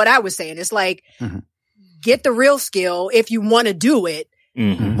side of what I was saying. It's like, get the real skill if you want to do it,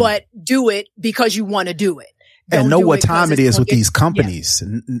 but do it because you want to do it. And know what time it is with these companies. Yeah.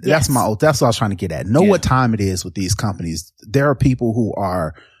 And that's what I was trying to get at. Know what time it is with these companies. There are people who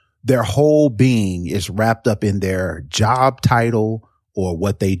their whole being is wrapped up in their job title or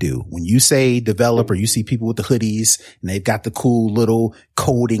what they do. When you say developer, you see people with the hoodies and they've got the cool little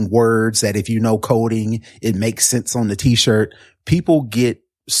coding words that if you know coding, it makes sense on the t-shirt. People get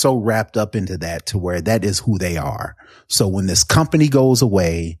so wrapped up into that to where that is who they are. So when this company goes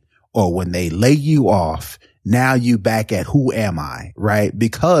away or when they lay you off, now you back at who am I, right?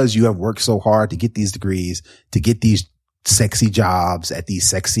 Because you have worked so hard to get these degrees, to get these sexy jobs at these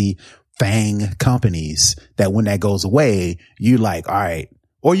sexy FANG companies, that when that goes away, you like, all right,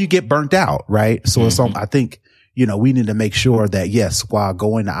 or you get burnt out, right? So I think, we need to make sure that yes, while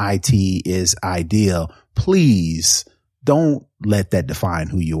going to IT is ideal, please don't let that define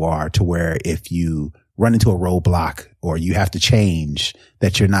who you are, to where if you run into a roadblock or you have to change,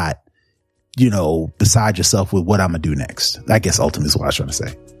 that you're not, beside yourself with what I'm going to do next. I guess ultimately is what I was trying to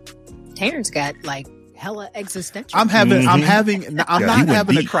say. Terrence got hella existential. I'm not having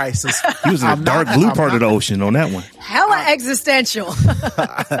a crisis. He was in the dark blue part of the ocean on that one. Hella existential.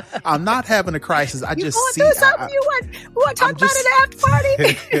 I'm not having a crisis. I just see something you want to talk about at the after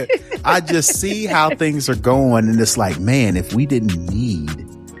party. I just see how things are going, and it's like, man, if we didn't need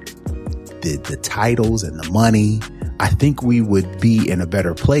the titles and the money, I think we would be in a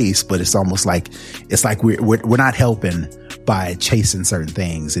better place. But it's almost like, we're not helping by chasing certain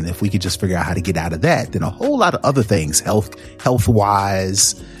things. And if we could just figure out how to get out of that, then a whole lot of other things, health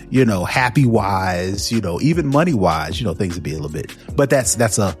wise, happy wise, even money wise, things would be a little bit, but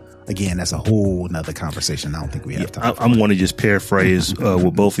that's a whole nother conversation. I don't think we have time. I'm going to just paraphrase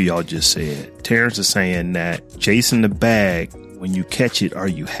what both of y'all just said. Terrence is saying that chasing the bag, when you catch it, are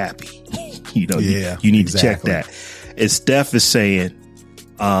you happy? You need to check that. And Steph is saying,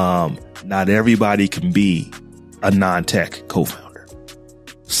 not everybody can be a non-tech co-founder.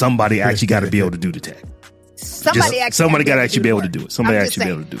 Somebody actually got to be able to do the tech. Somebody got to actually be able to do it. Somebody actually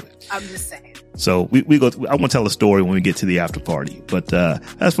be able to do it. I'm just saying. So we go. I want to tell a story when we get to the after party, but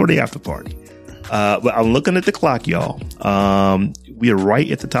that's for the after party. But I'm looking at the clock, y'all. We are right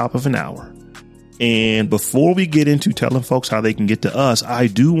at the top of an hour. And before we get into telling folks how they can get to us, I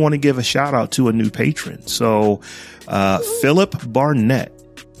do want to give a shout out to a new patron. So Philip Barnett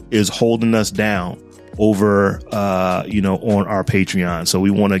is holding us down over, on our Patreon. So we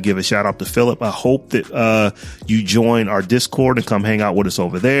want to give a shout out to Philip. I hope that, you join our Discord and come hang out with us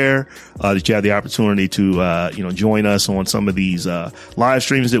over there, that you have the opportunity to, join us on some of these, live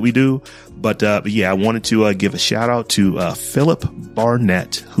streams that we do. But yeah, I wanted to, give a shout out to, Philip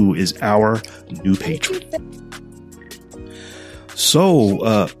Barnett, who is our new patron.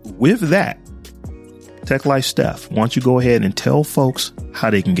 So, with that, Tech Life Steph, why don't you go ahead and tell folks how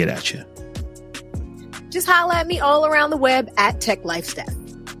they can get at you? Just holler at me all around the web at Tech Life Steph.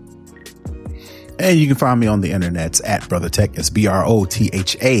 And you can find me on the internets at Brother Tech. It's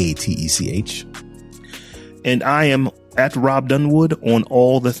BROTHATECH. And I am at Rob Dunwood on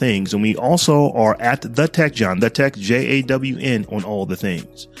all the things. And we also are at The Tech John, The Tech JAWN on all the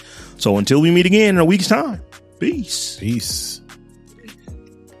things. So until we meet again in a week's time, peace. Peace.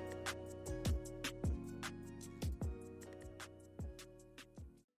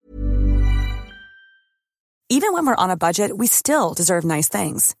 Even when we're on a budget, we still deserve nice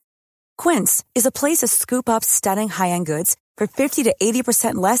things. Quince is a place to scoop up stunning high-end goods for 50 to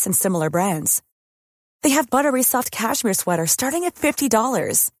 80% less than similar brands. They have buttery soft cashmere sweaters starting at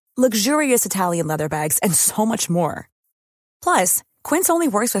 $50, luxurious Italian leather bags, and so much more. Plus, Quince only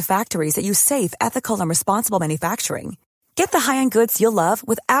works with factories that use safe, ethical, and responsible manufacturing. Get the high-end goods you'll love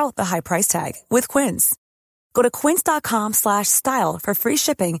without the high price tag with Quince. Go to quince.com/style for free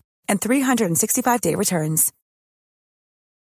shipping and 365-day returns.